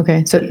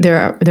 Okay. So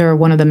they're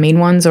one of the main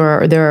ones, or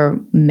are there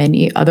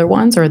many other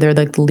ones, or they're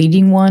like the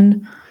leading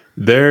one?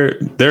 There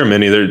are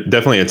many. They're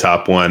definitely a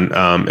top one.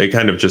 It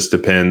kind of just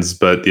depends,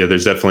 but yeah,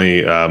 there's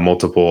definitely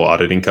multiple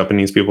auditing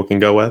companies people can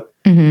go with.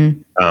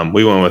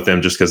 We went with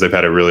them just because they've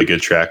had a really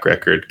good track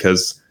record.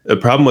 Because the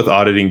problem with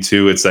auditing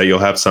too, it's that you'll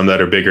have some that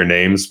are bigger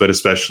names, but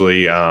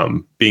especially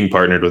being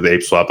partnered with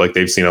ApeSwap, like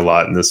they've seen a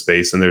lot in this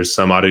space. And there's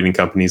some auditing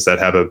companies that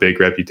have a big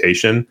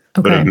reputation,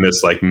 but have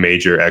missed like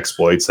major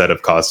exploits that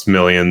have cost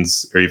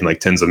millions or even like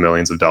tens of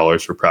millions of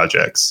dollars for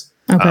projects.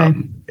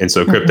 And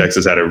so Cryptex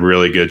has had a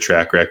really good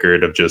track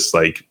record of just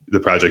like the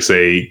projects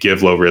they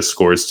give low risk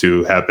scores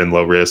to have been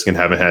low risk and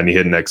haven't had any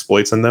hidden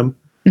exploits in them.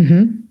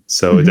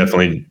 So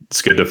definitely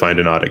it's good to find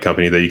an audit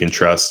company that you can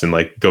trust and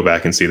like go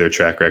back and see their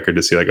track record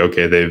to see like,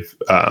 okay, they've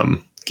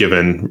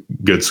given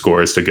good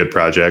scores to good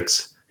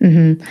projects.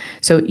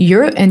 So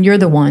you're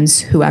the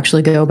ones who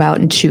actually go about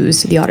and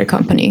choose the audit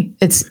company.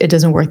 It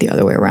doesn't work the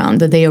other way around,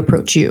 that they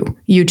approach you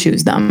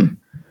choose them.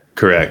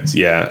 Correct.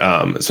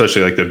 Yeah.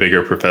 Especially like the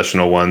bigger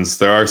professional ones.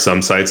 There are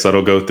some sites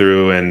that'll go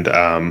through and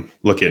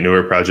look at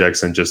newer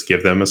projects and just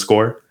give them a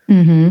score.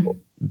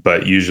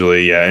 But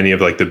usually, any of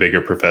like the bigger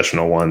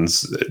professional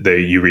ones,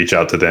 you reach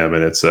out to them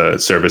and it's a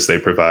service they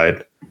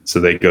provide.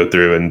 So they go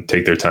through and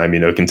take their time.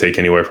 It can take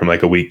anywhere from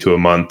like a week to a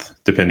month,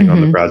 depending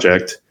on the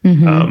project.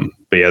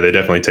 But yeah, they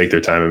definitely take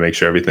their time and make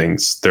sure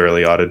everything's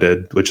thoroughly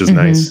audited, which is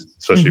nice,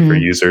 especially for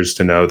users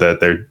to know that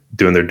they're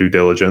doing their due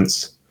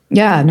diligence.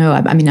 Yeah, no,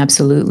 I mean,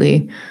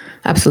 absolutely.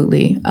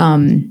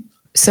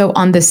 So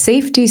on the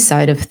safety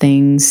side of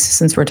things,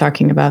 since we're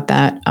talking about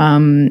that,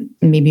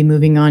 maybe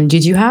moving on,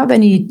 did you have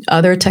any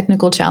other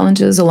technical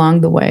challenges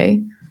along the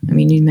way? I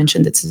mean, you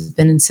mentioned it's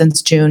been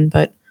since June,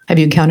 but have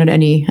you encountered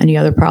any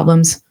other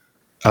problems?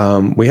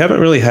 We haven't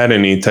really had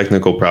any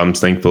technical problems,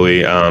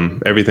 thankfully.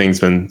 Everything's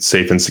been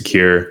safe and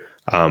secure.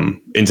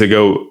 And to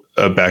go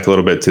back a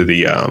little bit to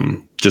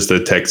the just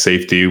the tech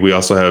safety, we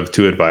also have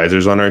 2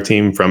 advisors on our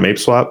team from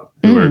ApeSwap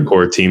who are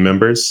core team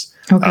members.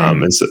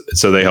 And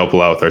so they help a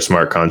lot with our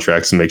smart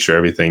contracts and make sure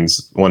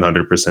everything's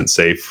 100%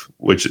 safe,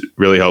 which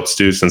really helps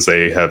too, since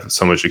they have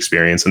so much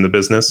experience in the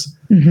business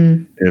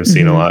and have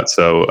seen a lot.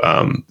 So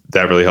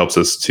that really helps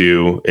us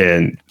too.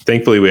 And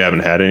thankfully, we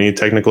haven't had any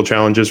technical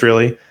challenges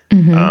really.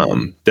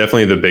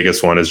 Definitely the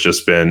biggest one has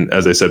just been,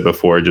 as I said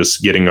before,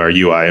 just getting our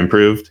UI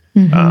improved.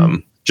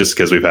 just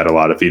because we've had a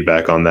lot of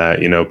feedback on that.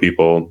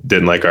 People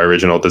didn't like our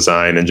original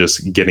design, and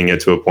just getting it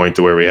to a point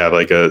to where we have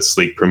like a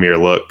sleek premier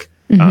look,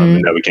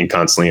 and that we can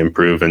constantly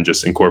improve and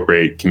just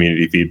incorporate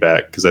community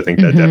feedback. Because I think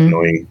that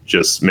definitely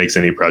just makes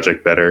any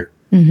project better.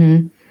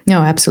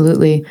 No,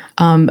 absolutely.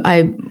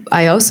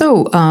 I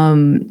also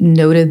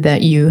noted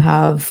that you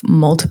have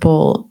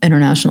multiple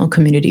international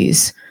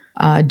communities.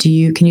 Can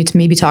you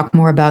maybe talk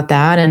more about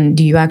that? And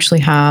do you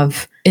actually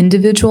have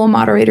individual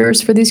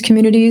moderators for these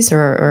communities,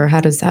 or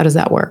how does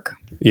that work?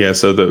 Yeah.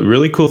 So the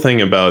really cool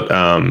thing about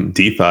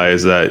DeFi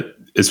is that,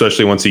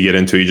 especially once you get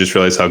into it, you just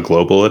realize how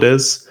global it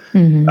is,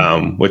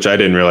 which I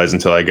didn't realize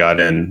until I got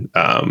in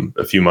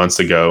a few months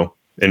ago.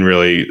 And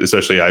really,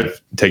 especially, I've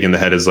taken the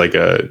head as like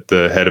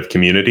the head of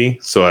community.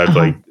 So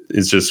I've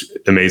it's just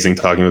amazing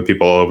talking with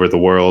people all over the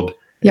world.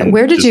 Yeah.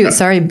 Where did you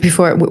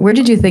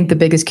think the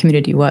biggest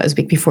community was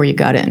before you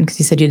got in? Because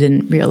you said you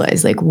didn't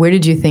realize, like, where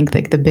did you think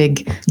like the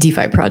big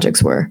DeFi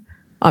projects were?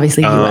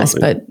 Obviously US,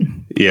 but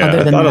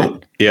other than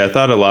that. I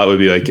thought a lot would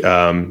be like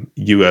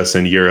US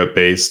and Europe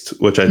based,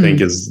 which I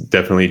think is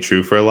definitely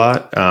true for a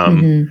lot.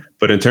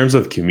 But in terms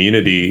of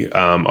community,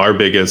 our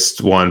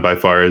biggest one by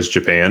far is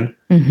Japan.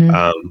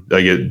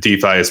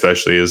 DeFi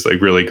especially is like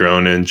really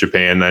grown in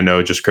Japan. I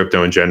know just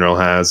crypto in general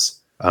has.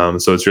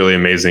 So it's really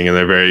amazing, and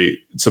they're very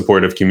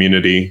supportive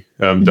community,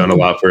 done a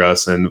lot for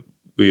us, and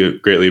we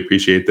greatly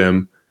appreciate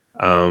them.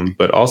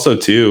 But also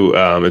too,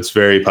 it's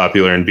very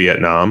popular in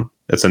Vietnam.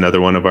 That's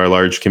another one of our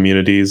large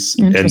communities.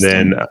 And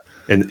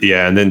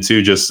then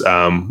too, just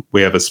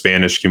we have a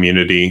Spanish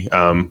community.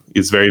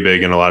 It's very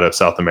big in a lot of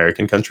South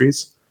American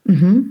countries,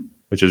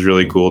 which is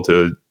really cool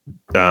to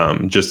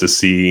just to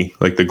see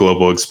like the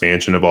global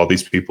expansion of all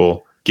these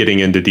people getting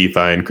into DeFi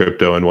and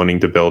crypto and wanting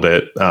to build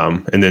it.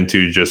 And then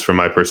too, just from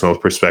my personal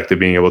perspective,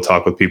 being able to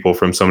talk with people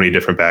from so many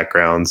different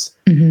backgrounds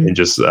and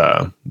just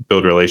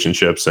build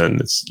relationships. And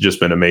it's just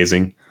been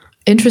amazing.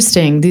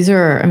 Interesting. Those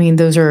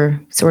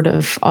are sort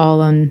of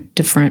all on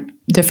different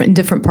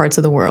parts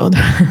of the world.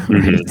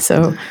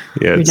 So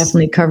we're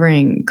definitely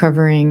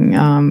covering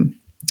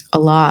a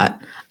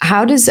lot.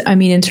 How does,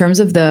 in terms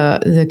of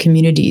the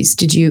communities,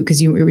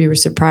 because you were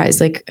surprised,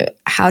 like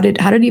how did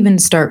it even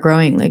start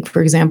growing? Like,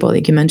 for example,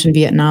 like you mentioned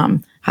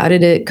Vietnam, how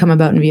did it come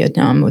about in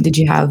Vietnam? Did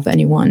you have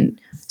anyone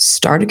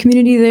start a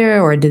community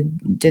there, or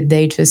did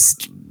they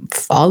just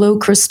follow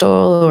Crystal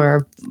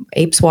or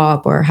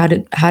ApeSwap, or how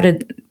did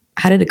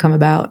it come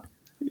about?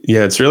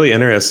 Yeah, it's really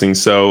interesting.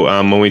 So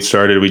when we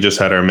started, we just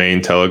had our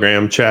main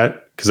Telegram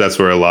chat, because that's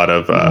where a lot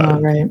of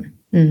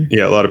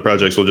a lot of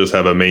projects will just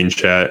have a main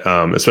chat,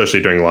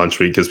 especially during launch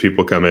week, because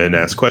people come in and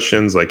ask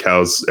questions like,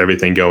 how's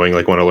everything going?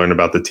 Like, want to learn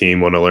about the team,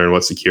 want to learn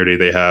what security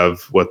they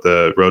have, what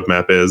the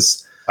roadmap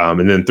is.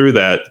 And then through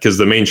that, because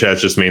the main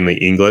chat's just mainly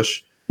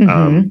English.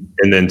 And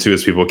then too,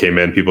 as people came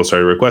in, people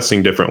started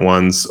requesting different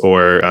ones,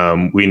 or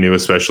we knew,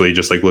 especially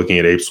just like looking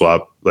at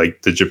ApeSwap,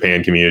 like the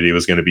Japan community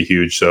was going to be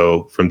huge.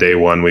 So from day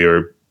one, we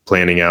were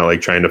planning out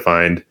like trying to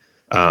find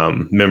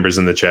members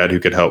in the chat who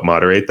could help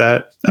moderate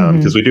that,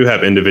 because we do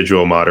have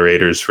individual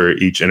moderators for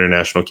each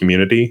international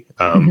community.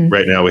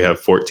 Right now we have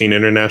 14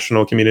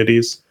 international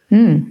communities.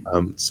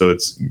 So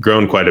it's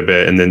grown quite a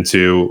bit. And then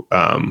too,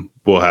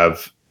 we'll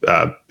have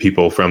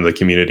people from the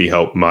community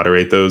help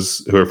moderate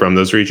those who are from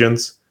those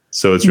regions.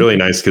 So it's really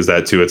nice, because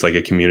that too, it's like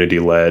a community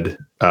led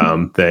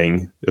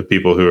thing of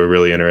people who are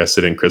really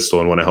interested in Crystal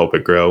and want to help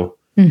it grow.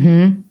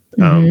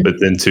 But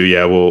then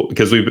too,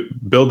 because we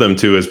build them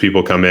too as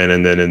people come in,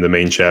 and then in the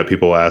main chat,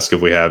 people ask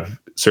if we have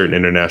certain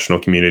international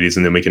communities,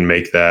 and then we can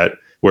make that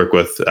work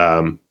with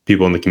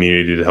people in the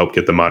community to help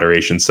get the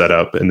moderation set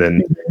up. And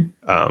then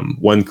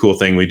one cool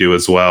thing we do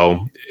as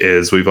well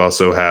is we've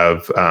also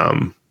have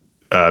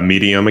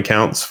Medium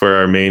accounts for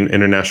our main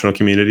international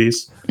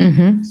communities.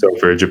 So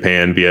for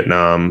Japan,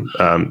 Vietnam,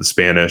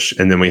 Spanish,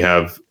 and then we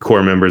have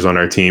core members on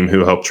our team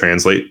who help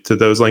translate to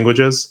those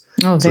languages.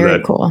 Oh,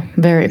 very cool.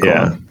 Very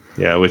cool.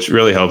 Yeah, which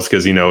really helps,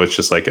 because, it's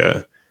just like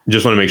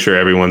just want to make sure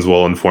everyone's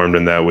well informed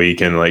in that week,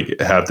 and like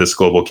have this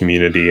global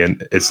community,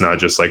 and it's not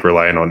just like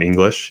relying on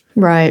English.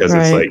 Right.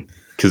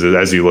 Because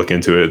as you look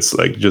into it, it's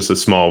like just a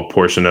small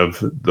portion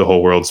of the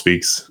whole world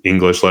speaks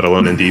English, let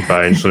alone in DeFi,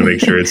 and just want to make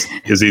sure it's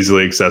as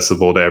easily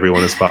accessible to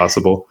everyone as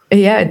possible.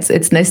 Yeah,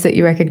 it's nice that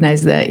you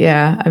recognize that.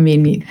 Yeah,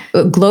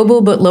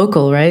 global but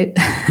local, right?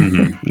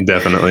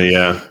 Definitely,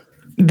 yeah.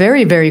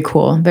 Very, very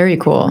cool. Very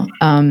cool.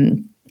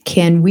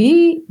 Can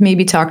we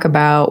maybe talk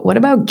about, what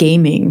about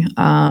gaming?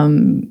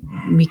 Can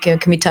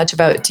we touch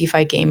about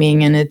DeFi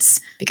gaming? And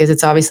because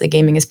it's obviously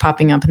gaming is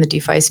popping up in the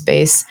DeFi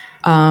space.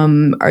 How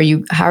are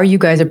you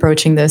guys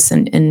approaching this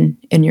in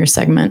your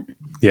segment?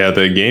 Yeah,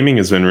 the gaming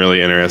has been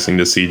really interesting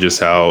to see just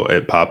how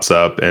it pops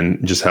up and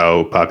just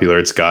how popular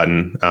it's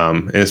gotten.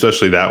 And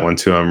especially that one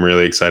too, I'm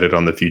really excited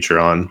on the future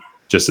on,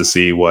 just to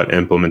see what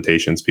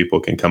implementations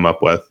people can come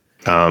up with.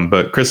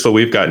 But Crystal,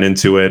 we've gotten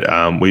into it.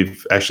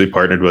 We've actually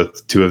partnered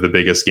with two of the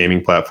biggest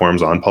gaming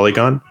platforms on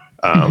Polygon,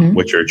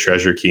 which are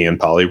Treasure Key and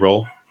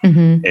Polyroll.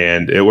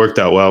 And it worked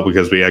out well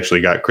because we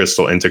actually got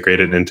Crystal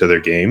integrated into their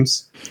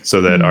games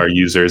so that our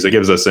users, it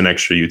gives us an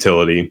extra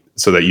utility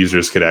so that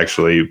users could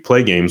actually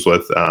play games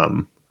with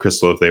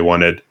Crystal if they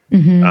wanted.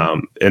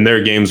 And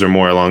their games are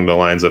more along the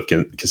lines of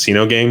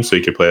casino games. So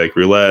you could play like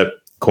roulette,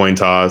 coin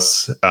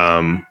toss,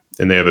 and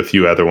they have a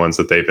few other ones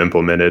that they've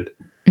implemented.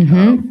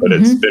 But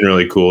it's been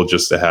really cool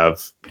just to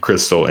have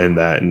Crystal in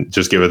that and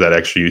just give it that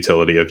extra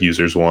utility if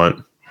users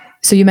want.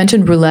 So you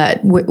mentioned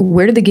roulette.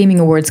 Where did the gaming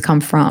awards come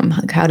from?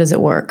 Like, how does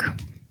it work?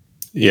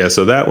 Yeah,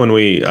 so that when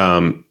we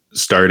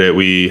started,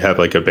 we have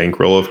like a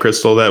bankroll of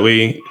Crystal that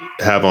we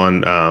have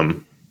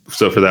on.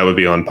 So for that would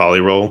be on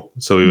Polyroll.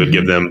 So we would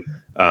give them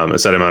a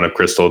set amount of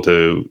Crystal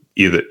to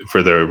either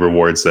for the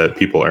rewards that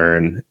people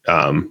earn,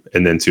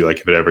 and then to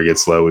like if it ever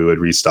gets low, we would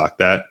restock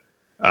that.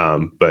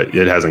 But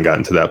it hasn't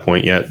gotten to that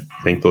point yet,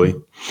 thankfully.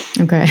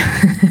 Okay.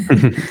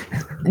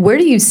 Where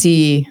do you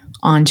see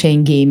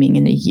on-chain gaming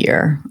in a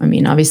year? I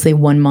mean, obviously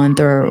 1 month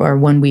or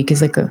 1 week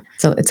is like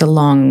it's a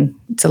long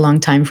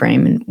time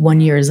frame, and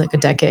 1 year is like a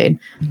decade,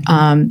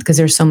 because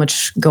there's so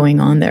much going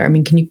on there. I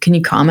mean, can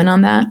you comment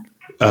on that?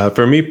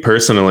 For me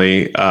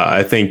personally,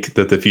 I think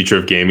that the future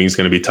of gaming is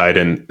going to be tied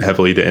in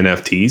heavily to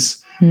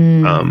NFTs.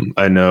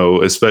 I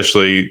know,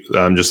 especially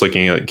just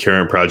looking at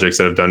current projects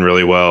that have done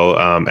really well,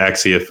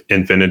 Axie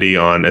Infinity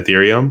on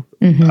Ethereum.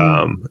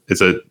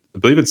 I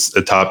believe it's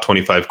a top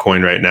 25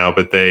 coin right now,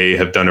 but they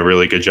have done a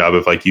really good job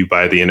of like you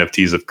buy the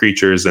NFTs of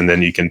creatures and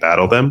then you can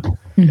battle them,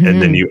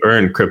 and then you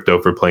earn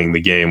crypto for playing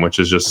the game, which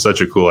is just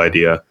such a cool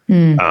idea.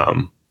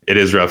 It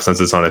is rough since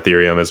it's on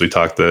Ethereum. As we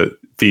talked, the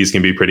fees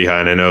can be pretty high,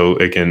 and I know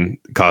it can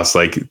cost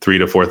like $3,000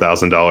 to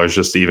 $4,000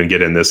 just to even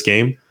get in this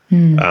game.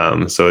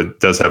 So it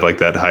does have like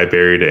that high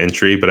barrier to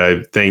entry, but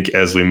I think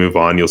as we move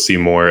on, you'll see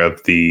more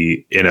of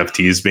the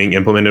NFTs being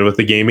implemented with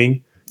the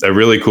gaming. A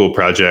really cool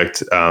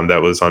project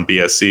that was on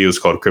BSC was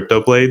called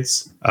Crypto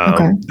Blades.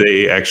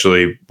 They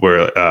actually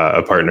were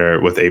a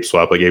partner with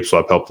ApeSwap. Like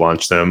ApeSwap helped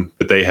launch them,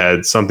 but they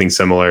had something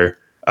similar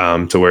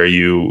to where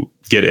you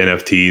get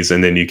NFTs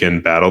and then you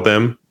can battle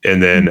them.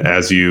 And then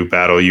as you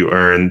battle, you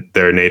earn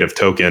their native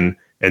token,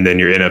 and then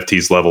your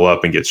NFTs level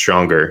up and get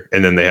stronger.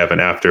 And then they have an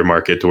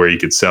aftermarket to where you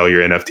could sell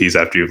your NFTs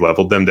after you've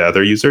leveled them to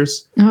other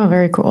users. Oh,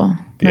 very cool.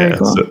 Very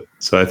cool.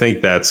 So I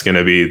think that's going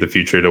to be the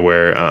future, to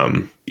where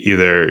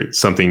either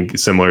something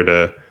similar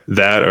to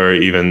that, or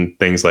even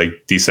things like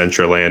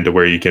Decentraland, to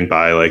where you can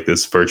buy like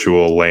this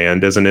virtual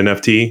land as an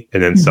NFT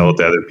and then sell it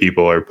to other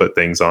people or put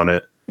things on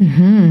it.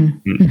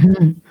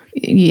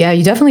 Yeah,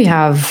 you definitely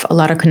have a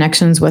lot of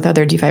connections with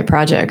other DeFi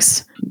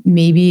projects.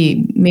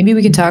 Maybe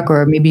we can talk,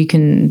 or maybe you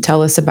can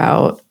tell us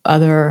about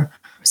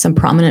some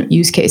prominent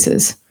use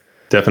cases.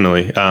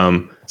 Definitely.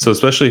 So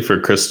especially for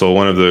Crystal,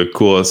 one of the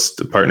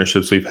coolest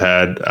partnerships we've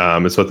had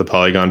is with the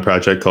Polygon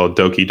project called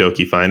Doki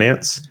Doki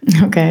Finance.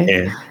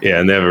 Okay.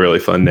 And they have a really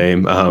fun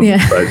name.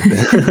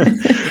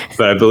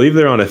 But I believe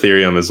they're on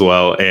Ethereum as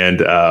well.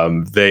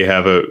 And they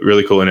have a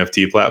really cool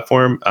NFT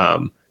platform.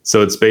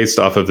 So it's based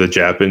off of the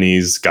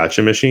Japanese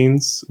gacha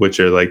machines, which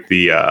are like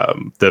the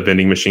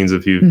vending machines,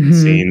 if you've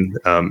seen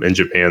in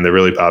Japan. They're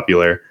really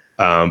popular.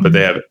 But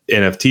they have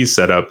NFTs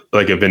set up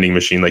like a vending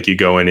machine. Like you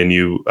go in and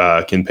you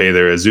can pay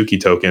their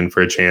Azuki token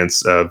for a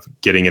chance of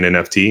getting an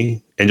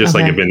NFT. And just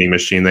like a vending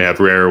machine, they have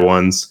rarer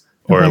ones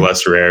or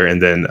less rare.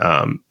 And then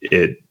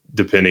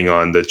depending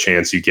on the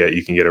chance you get,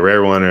 you can get a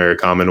rare one or a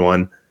common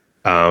one.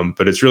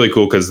 But it's really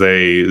cool because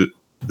the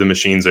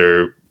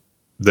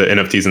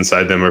NFTs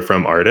inside them are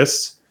from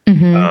artists.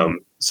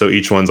 So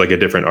each one's like a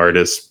different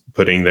artist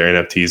putting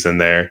their NFTs in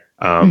there.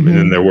 And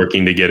then they're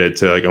working to get it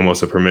to like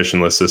almost a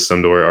permissionless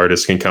system to where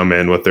artists can come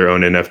in with their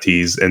own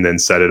NFTs and then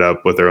set it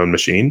up with their own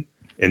machine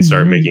and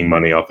start making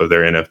money off of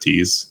their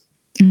NFTs.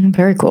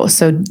 Very cool.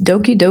 So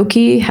Doki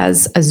Doki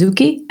has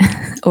Azuki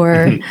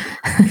or?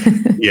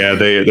 Yeah,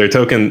 their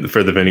token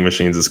for the vending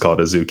machines is called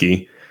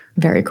Azuki.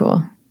 Very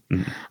cool.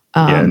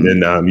 And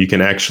then you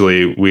can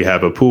we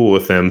have a pool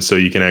with them, so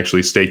you can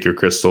actually stake your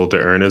crystal to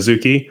earn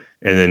Azuki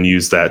and then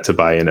use that to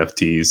buy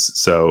NFTs.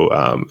 So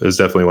it was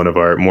definitely one of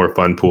our more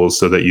fun pools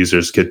so that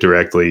users could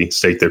directly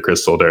stake their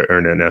crystal to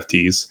earn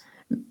NFTs.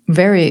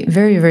 Very,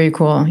 very, very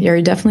cool.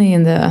 You're definitely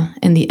in the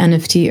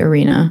NFT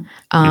arena.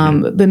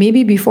 But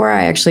maybe before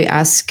I actually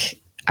ask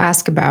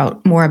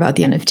more about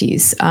the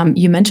NFTs,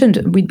 you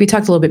mentioned, we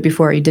talked a little bit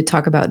before, you did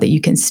talk about that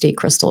you can stake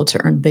crystal to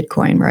earn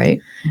Bitcoin,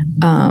 right?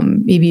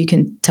 Maybe you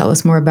can tell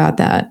us more about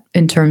that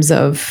in terms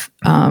of,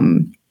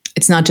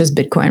 it's not just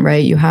Bitcoin,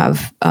 right? You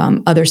have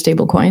other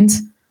stable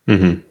coins.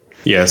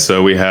 Yeah,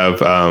 so we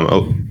have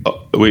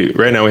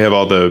right now we have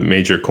all the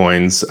major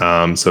coins.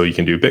 So you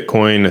can do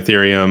Bitcoin,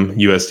 Ethereum,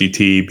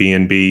 USDT,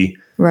 BNB.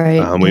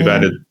 Right.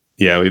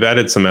 We've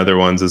added some other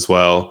ones as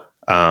well.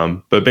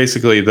 But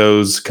basically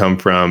those come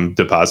from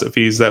deposit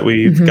fees that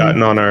we've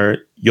gotten on our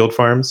yield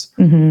farms.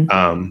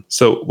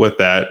 So with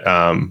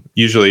that,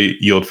 usually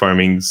yield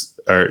farms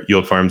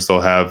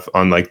they'll have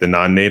on like the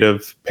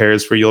non-native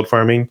pairs for yield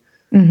farming,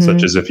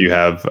 such as if you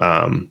have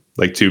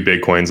like two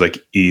big coins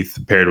like ETH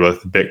paired with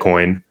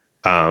Bitcoin,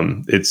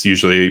 it's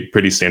usually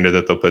pretty standard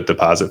that they'll put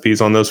deposit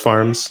fees on those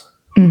farms.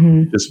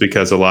 just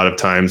because a lot of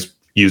times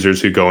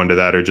users who go into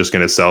that are just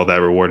going to sell that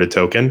rewarded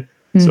token.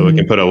 So it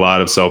can put a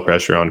lot of sell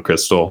pressure on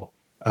Crystal.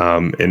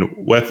 And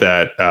with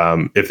that,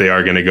 if they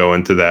are going to go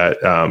into that,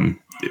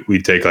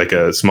 we take like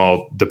a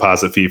small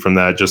deposit fee from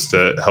that just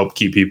to help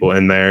keep people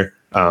in there.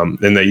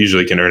 And they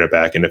usually can earn it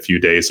back in a few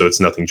days. So it's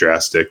nothing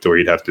drastic, or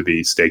you'd have to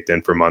be staked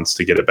in for months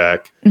to get it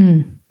back.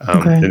 And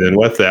then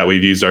with that,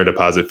 we've used our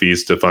deposit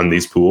fees to fund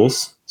these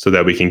pools so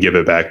that we can give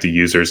it back to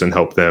users and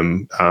help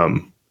them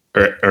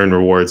earn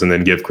rewards and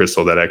then give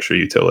Crystal that extra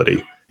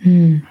utility.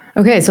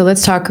 Okay, so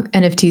let's talk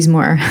NFTs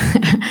more.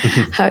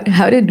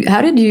 How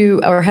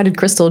did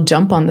Crystal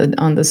jump on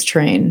this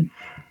train?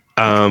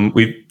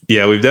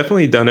 We've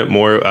definitely done it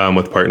more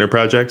with partner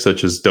projects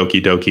such as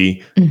Doki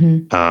Doki.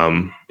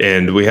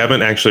 And we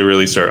haven't actually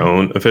released our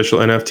own official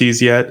NFTs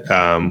yet.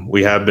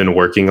 We have been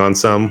working on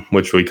some,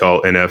 which we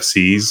call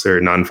NFCs, or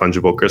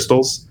non-fungible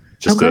crystals,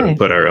 just to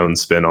put our own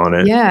spin on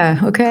it. Yeah,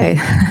 okay.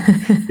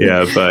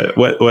 Yeah, but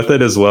with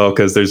it as well,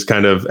 because there's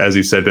kind of, as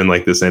you said, been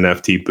like this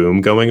NFT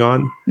boom going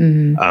on.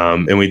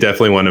 And we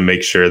definitely want to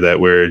make sure that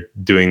we're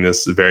doing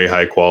this very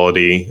high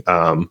quality,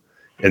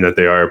 and that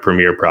they are a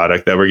premier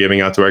product that we're giving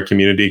out to our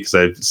community. Because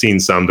I've seen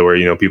some to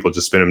where, people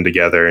just spin them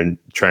together and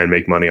try and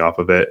make money off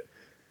of it.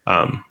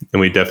 And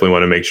we definitely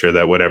want to make sure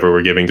that whatever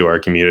we're giving to our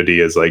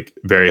community is like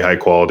very high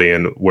quality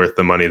and worth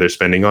the money they're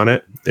spending on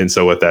it. And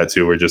so with that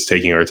too, we're just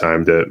taking our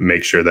time to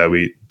make sure that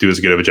we do as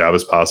good of a job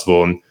as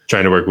possible and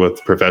trying to work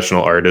with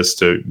professional artists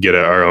to get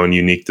our own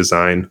unique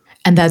design.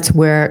 And that's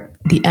where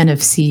the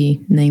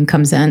NFC name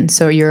comes in.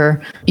 So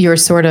you're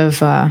sort of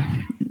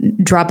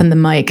dropping the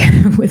mic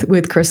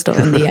with Crystal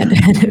in the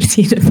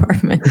NFC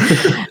department.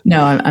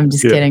 No, I'm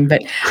just kidding.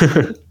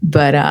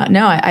 But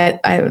no,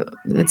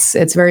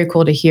 it's very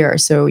cool to hear.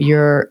 So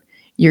you're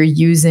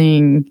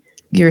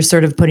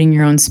sort of putting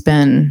your own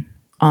spin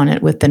on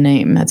it with the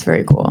name. That's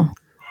very cool.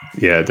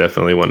 Yeah,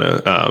 definitely want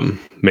to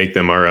make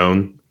them our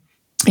own.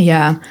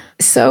 Yeah.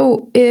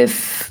 So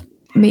if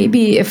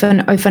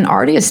an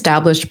already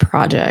established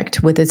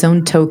project with its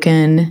own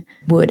token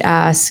would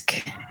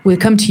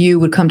come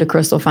to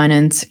Crystal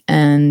Finance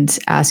and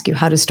ask you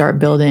how to start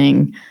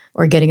building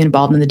or getting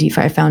involved in the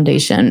DeFi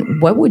Foundation,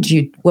 what would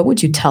you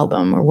tell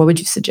them, or what would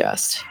you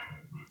suggest?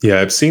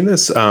 Yeah, I've seen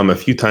this a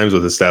few times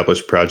with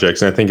established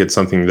projects, and I think it's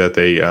something that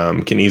they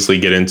can easily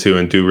get into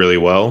and do really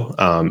well.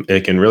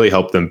 It can really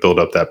help them build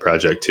up that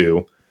project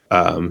too.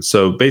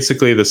 So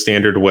basically the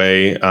standard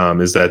way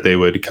is that they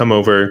would come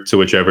over to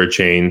whichever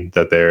chain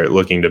that they're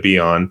looking to be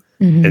on,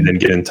 and then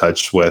get in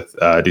touch with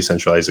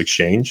decentralized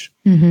exchange.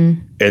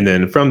 And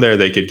then from there,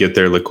 they could get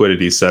their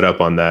liquidity set up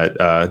on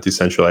that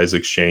decentralized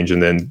exchange,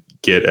 and then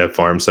get a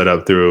farm set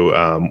up through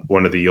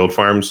one of the yield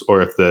farms,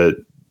 or if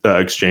the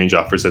exchange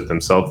offers it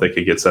themselves, they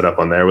could get set up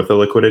on there with a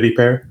liquidity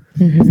pair.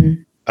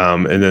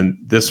 And then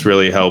this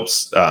really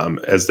helps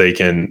as they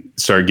can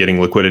start getting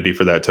liquidity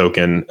for that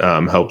token,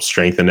 helps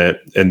strengthen it.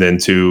 And then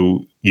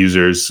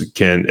users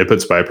it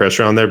puts buy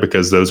pressure on there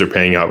because those are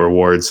paying out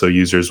rewards. So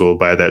users will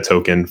buy that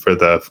token for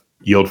the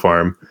yield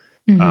farm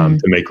to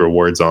make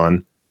rewards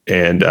on.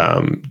 And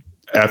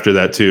after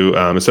that too,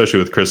 especially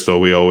with Crystal,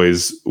 we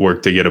always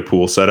work to get a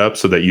pool set up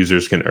so that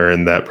users can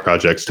earn that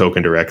project's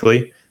token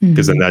directly,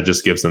 because then that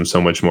just gives them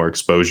so much more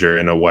exposure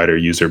and a wider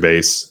user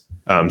base.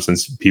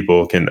 Since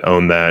people can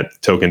own that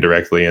token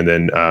directly and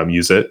then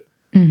use it.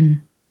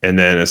 And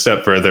then a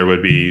step further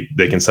would be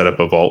they can set up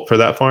a vault for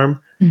that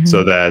farm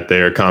so that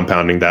they are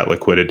compounding that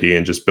liquidity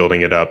and just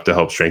building it up to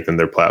help strengthen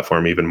their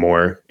platform even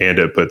more. And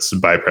it puts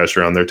buy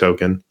pressure on their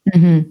token.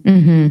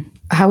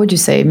 How would you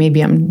say,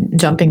 maybe I'm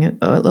jumping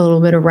a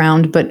little bit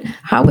around, but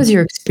how was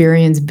your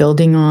experience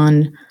building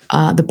on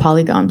the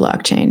Polygon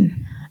blockchain?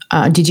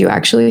 Did you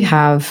actually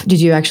have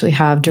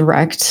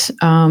direct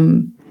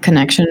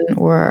connection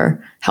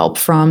or help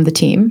from the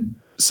team?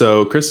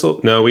 So Crystal,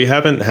 no, we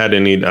haven't had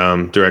any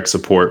direct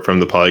support from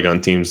the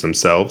Polygon teams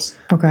themselves.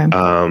 Okay.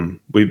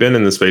 We've been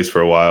in the space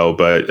for a while,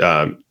 but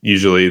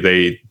usually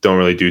they don't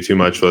really do too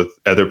much with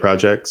other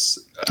projects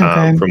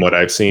from what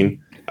I've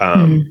seen.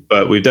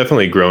 But we've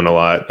definitely grown a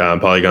lot.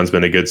 Polygon's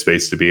been a good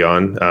space to be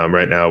on.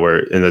 Right now we're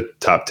in the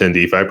top 10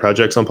 DeFi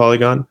projects on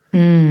Polygon,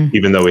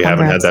 even though we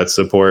haven't had that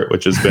support,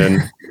 which has been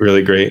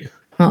really great.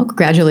 Well,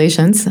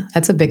 congratulations.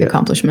 That's a big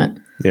accomplishment.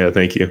 Yeah,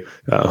 thank you.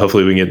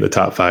 Hopefully we can get in the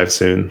top 5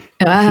 soon.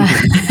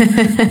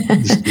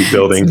 Just keep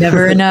building. It's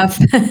never enough.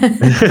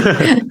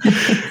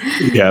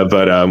 Yeah,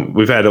 but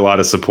we've had a lot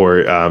of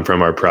support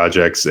from our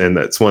projects. And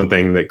that's one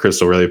thing that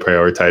Crystal really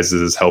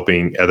prioritizes, is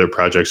helping other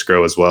projects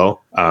grow as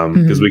well.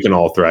 Because we can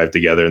all thrive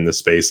together in this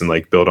space and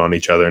like build on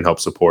each other and help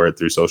support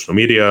through social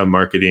media,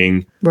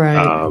 marketing,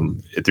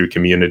 through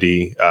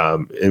community.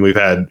 And we've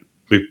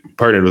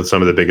partnered with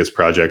some of the biggest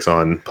projects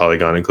on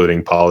Polygon,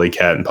 including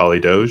Polycat and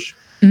Polydoge.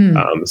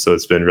 So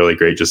it's been really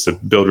great just to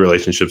build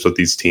relationships with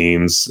these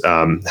teams,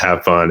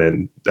 have fun,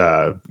 and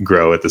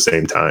grow at the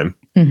same time.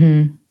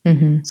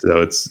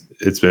 So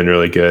it's been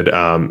really good.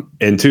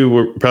 And two,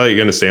 we're probably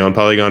going to stay on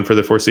Polygon for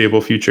the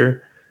foreseeable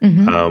future.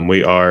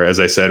 We are, as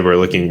I said, we're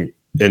looking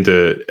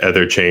into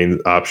other chain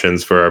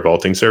options for our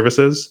vaulting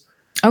services.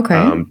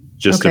 Okay.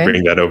 Just to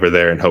bring that over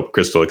there and help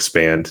Crystal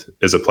expand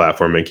as a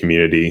platform and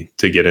community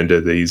to get into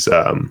these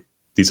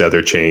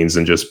other chains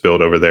and just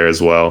build over there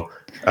as well.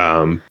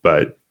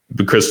 But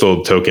the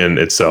Crystal token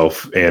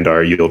itself and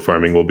our yield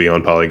farming will be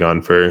on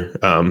Polygon for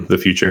the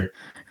future.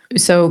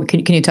 So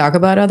can you talk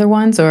about other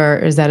ones, or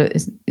is that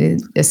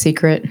a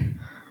secret?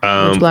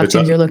 Which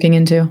blockchains you're looking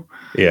into?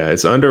 Yeah,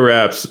 it's under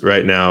wraps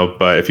right now,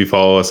 but if you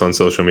follow us on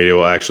social media,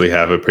 we'll actually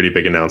have a pretty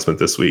big announcement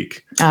this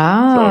week. So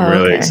I'm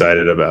really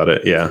excited about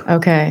it. Yeah.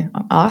 Okay.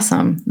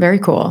 Awesome. Very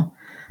cool.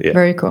 Yeah.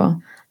 Very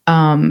cool.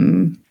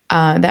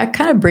 That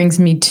kind of brings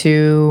me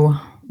to,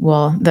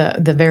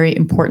 the very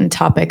important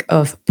topic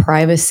of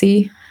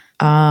privacy.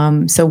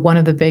 So one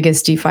of the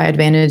biggest DeFi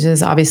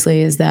advantages,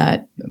 obviously, is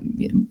that,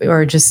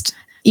 or just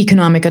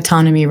economic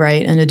autonomy,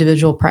 right? And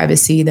individual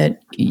privacy,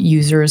 that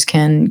users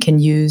can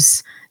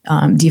use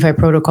DeFi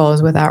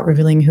protocols without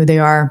revealing who they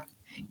are.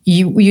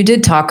 You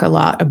did talk a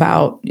lot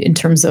about in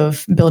terms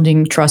of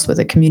building trust with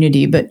a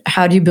community, but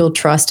how do you build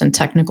trust in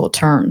technical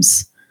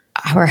terms?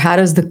 Or how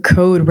does the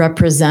code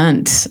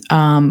represent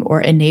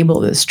or enable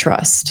this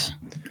trust?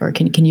 Or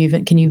can you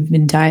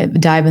even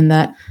dive in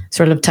that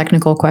sort of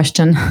technical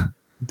question?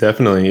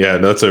 Definitely. Yeah,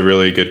 that's a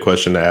really good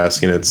question to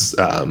ask. And it's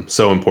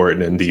so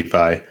important in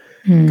DeFi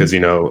because,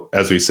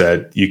 as we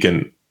said, you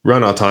can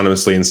run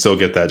autonomously and still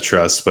get that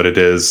trust, but it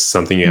is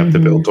something you have to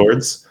build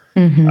towards.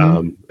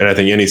 And I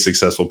think any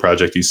successful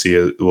project you see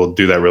will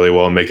do that really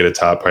well and make it a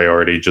top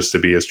priority, just to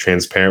be as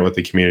transparent with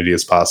the community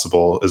as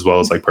possible, as well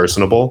as like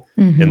personable,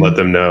 and let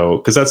them know.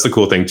 Because that's the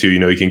cool thing too.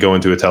 You can go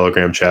into a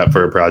Telegram chat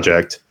for a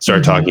project,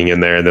 start talking in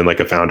there, and then like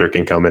a founder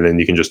can come in and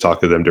you can just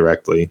talk to them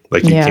directly.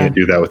 Like you can't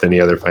do that with any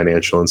other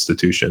financial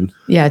institution.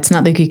 Yeah, it's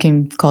not like you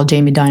can call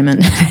Jamie Dimon.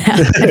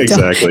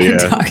 Exactly. Yeah.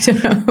 Talk to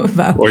him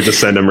about. Or just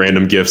send him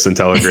random gifts in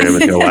Telegram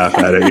and he'll laugh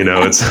at it.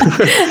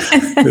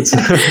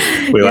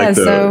 We like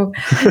to. So,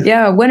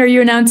 yeah, when are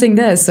you announcing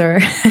this? Or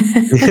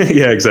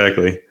yeah,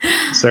 exactly,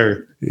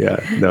 sir. Yeah,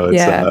 no,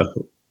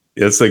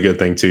 it's a good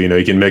thing too.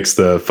 You can mix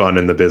the fun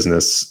and the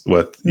business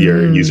with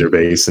your user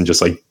base and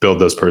just like build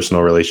those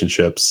personal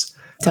relationships.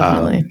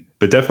 Definitely.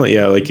 But definitely,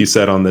 yeah, like you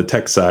said, on the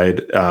tech side,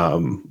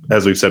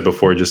 as we've said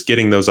before, just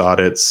getting those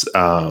audits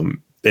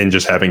and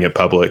just having it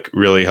public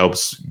really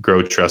helps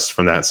grow trust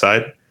from that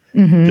side.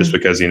 Just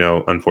because,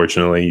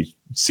 unfortunately, you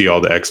see all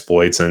the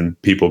exploits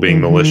and people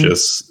being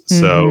malicious.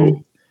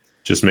 So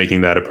just making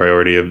that a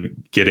priority of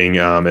getting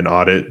an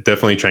audit,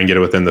 definitely try and get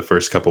it within the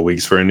first couple of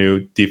weeks for a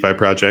new DeFi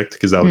project,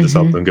 because that would just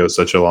help them go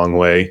such a long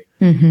way.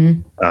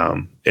 And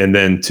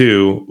then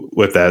too,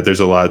 with that, there's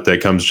a lot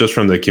that comes just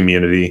from the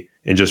community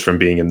and just from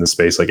being in the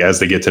space. Like as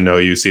they get to know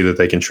you, see that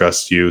they can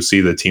trust you,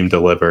 see the team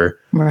deliver.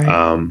 Right.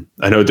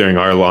 I know during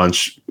our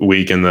launch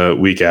week and the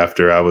week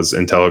after, I was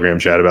in Telegram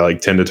chat about like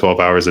 10 to 12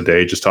 hours a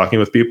day, just talking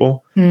with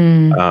people.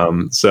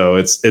 So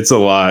it's a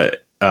lot.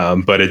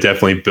 But it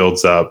definitely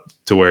builds up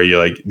to where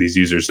these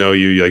users know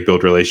you like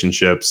build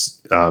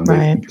relationships,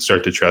 they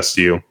start to trust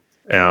you.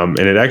 And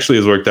it actually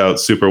has worked out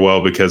super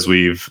well because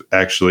we've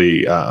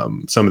actually,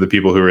 some of the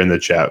people who were in the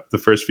chat the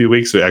first few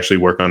weeks, we actually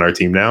work on our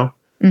team now.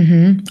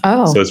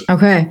 Oh, so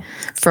okay.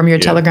 From your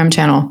Telegram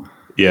channel.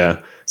 Yeah.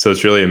 So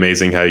it's really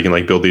amazing how you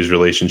can build these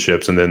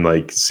relationships and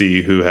then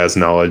see who has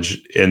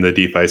knowledge in the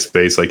DeFi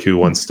space, who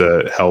wants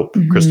to help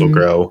Crystal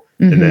grow.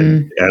 And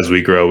then as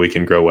we grow, we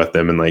can grow with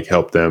them and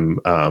help them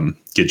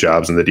get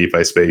jobs in the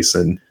DeFi space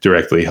and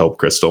directly help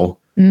Crystal.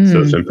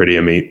 So it's been pretty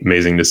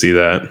amazing to see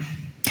that.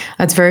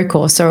 That's very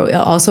cool. So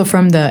also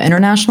from the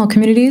international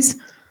communities?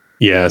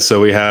 Yeah. So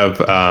we have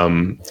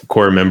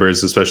core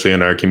members, especially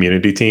in our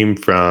community team,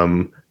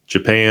 from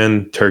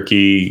Japan,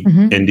 Turkey,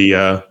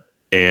 India,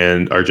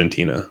 and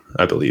Argentina,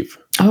 I believe.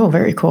 Oh,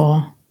 very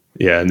cool.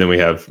 Yeah. And then we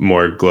have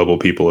more global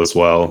people as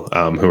well,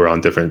 who are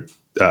on different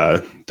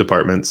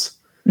departments.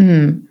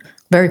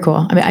 Very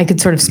cool. I mean, I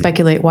could sort of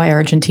speculate why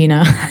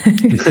Argentina.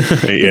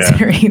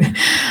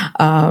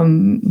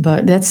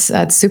 But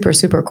that's super,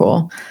 super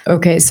cool.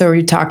 Okay. So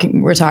we talked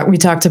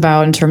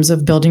about in terms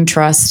of building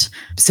trust.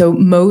 So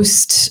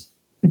most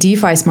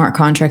DeFi smart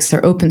contracts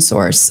are open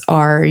source.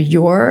 Are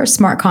your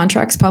smart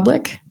contracts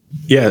public?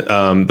 Yeah,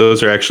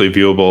 those are actually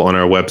viewable on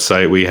our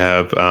website. We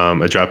have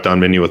a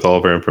drop-down menu with all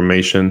of our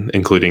information,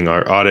 including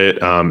our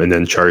audit, and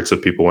then charts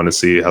if people want to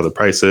see how the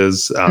price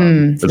is, as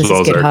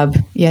well as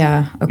GitHub.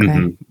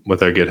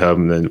 With our GitHub.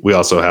 And then we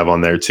also have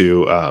on there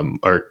too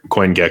our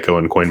CoinGecko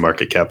and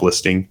CoinMarketCap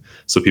listing,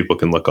 so people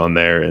can look on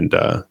there and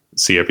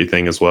see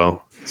everything as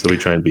well. So we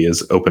try and be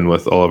as open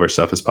with all of our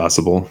stuff as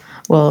possible.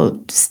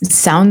 Well,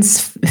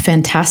 sounds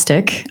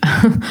fantastic.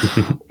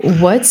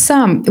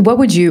 What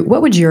would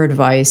your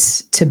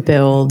advice be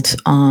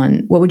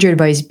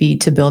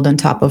to build on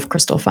top of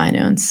Crystal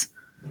Finance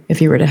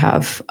if you were to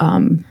have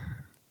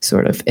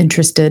sort of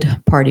interested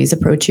parties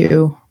approach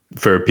you?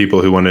 For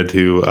people who wanted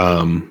to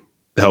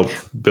help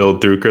build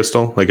through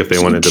Crystal, if they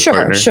wanted to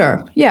partner?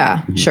 Sure.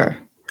 Yeah, sure.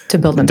 To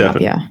build on top,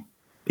 yeah.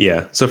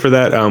 Yeah. So for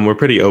that, we're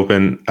pretty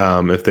open.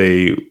 If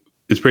they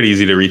it's pretty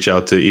easy to reach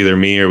out to either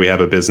me or we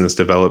have a business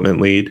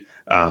development lead.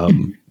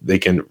 They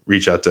can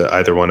reach out to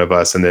either one of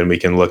us, and then we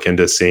can look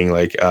into seeing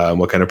like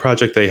what kind of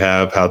project they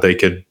have, how they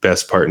could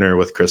best partner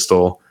with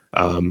Crystal.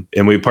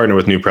 And we partner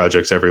with new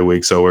projects every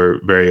week. So we're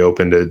very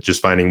open to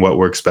just finding what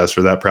works best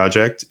for that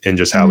project and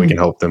just how we can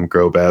help them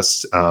grow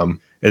best.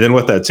 And then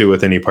with that too,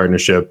 with any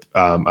partnership,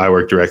 I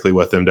work directly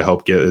with them to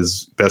help get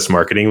as best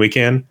marketing we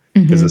can.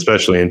 Because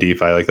especially in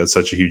DeFi, like that's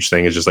such a huge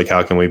thing. It's just like,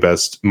 how can we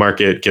best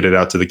market, get it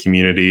out to the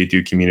community,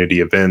 do community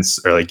events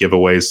or like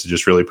giveaways to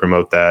just really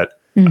promote that.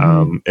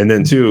 And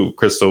then too,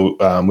 Crystal,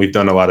 we've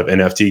done a lot of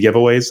NFT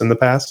giveaways in the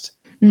past,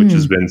 which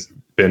has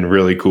been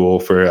really cool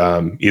for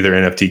either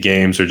NFT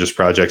games or just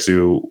projects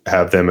who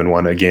have them and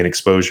want to gain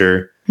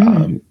exposure.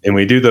 And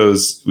we do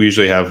those. We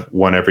usually have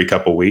one every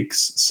couple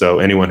weeks. So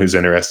anyone who's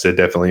interested,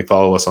 definitely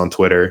follow us on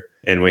Twitter.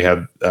 And we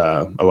have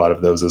a lot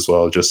of those as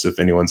well, just if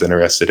anyone's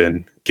interested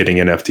in getting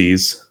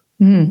NFTs.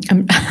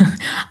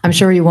 I'm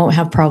sure you won't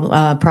have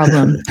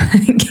problem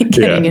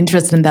getting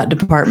interested in that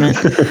department.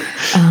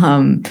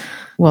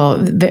 Well,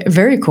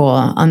 very cool.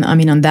 On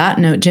that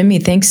note, Jimmy,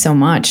 thanks so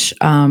much.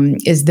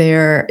 Is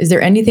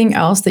there anything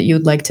else that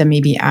you'd like to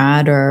maybe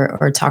add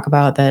or talk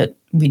about that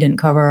we didn't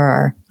cover,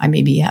 or I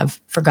maybe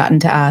have forgotten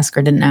to ask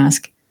or didn't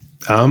ask?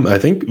 I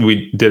think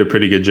we did a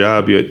pretty good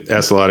job. You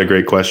asked a lot of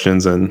great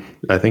questions, and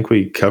I think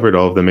we covered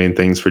all of the main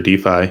things for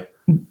DeFi.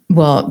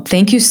 Well,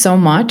 thank you so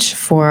much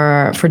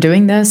for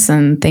doing this,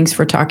 and thanks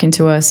for talking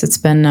to us. It's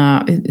been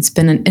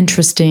an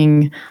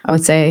interesting. I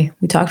would say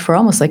we talked for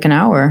almost like an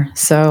hour.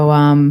 So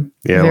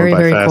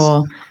very fast.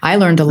 Cool. I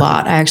learned a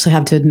lot. I actually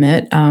have to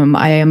admit,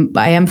 I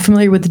am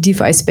familiar with the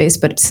DeFi space,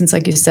 but since,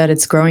 like you said,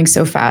 it's growing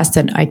so fast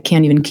that I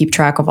can't even keep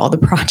track of all the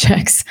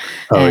projects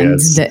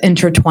the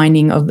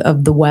intertwining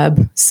of the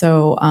web.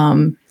 So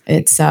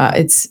it's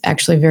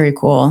actually very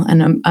cool.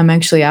 And I'm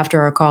actually,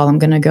 after our call, I'm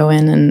going to go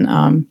in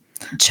and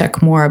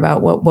check more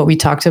about what we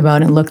talked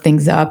about and look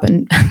things up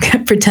and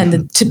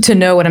pretend to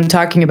know what I'm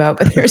talking about.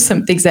 But there's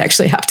some things I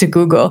actually have to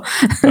Google.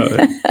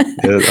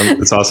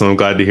 It's awesome. I'm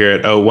glad to hear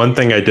it. Oh, one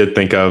thing I did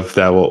think of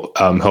that will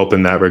help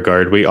in that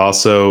regard. We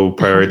also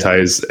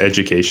prioritize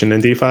education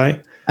in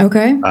DeFi.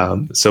 Okay.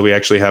 So we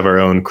actually have our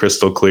own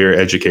Crystal Clear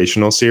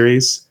educational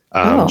series.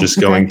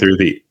 Going through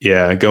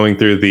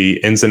the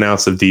ins and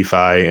outs of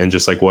DeFi and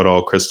just like what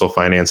all Crystal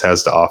Finance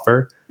has to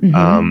offer.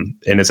 And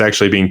it's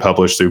actually being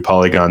published through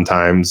Polygon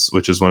Times,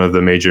 which is one of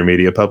the major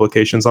media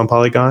publications on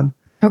Polygon.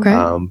 Okay.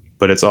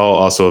 But it's all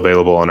also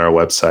available on our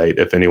website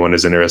if anyone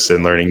is interested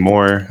in learning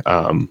more.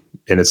 And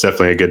it's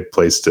definitely a good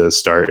place to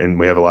start. And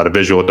we have a lot of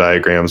visual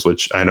diagrams,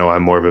 which I know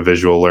I'm more of a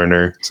visual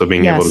learner. So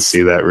being able to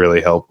see that really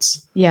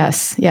helps.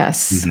 Yes.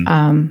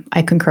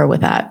 I concur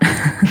with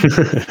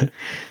that.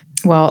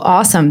 Well,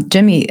 awesome.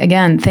 Jimmy,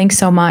 again, thanks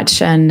so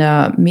much. And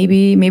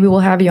maybe we'll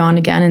have you on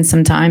again in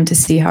some time to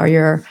see how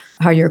your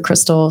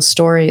Crystal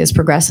story is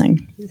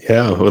progressing.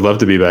 Yeah, would love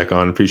to be back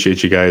on.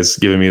 Appreciate you guys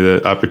giving me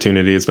the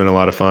opportunity. It's been a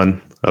lot of fun.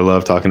 I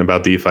love talking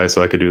about DeFi,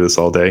 so I could do this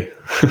all day.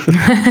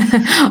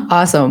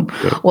 Awesome.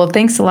 Yeah. Well,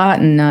 thanks a lot,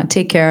 and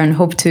take care, and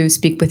hope to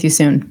speak with you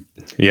soon.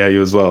 Yeah,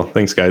 you as well.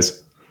 Thanks,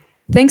 guys.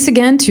 Thanks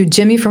again to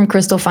Jimmy from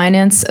Crystal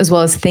Finance, as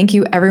well as thank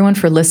you everyone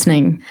for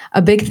listening.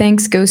 A big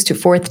thanks goes to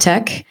Fourth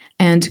Tech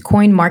and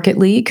Coin Market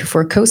League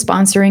for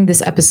co-sponsoring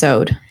this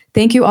episode.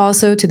 Thank you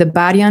also to the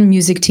Barian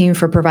Music team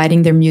for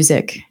providing their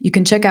music. You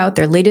can check out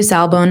their latest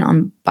album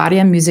on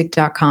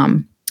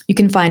barianmusic.com. You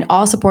can find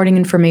all supporting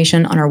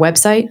information on our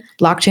website,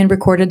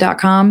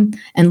 blockchainrecorded.com,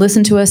 and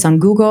listen to us on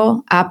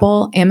Google,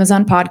 Apple,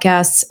 Amazon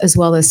Podcasts, as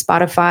well as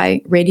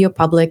Spotify, Radio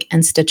Public,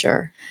 and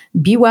Stitcher.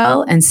 Be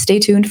well and stay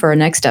tuned for our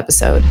next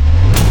episode.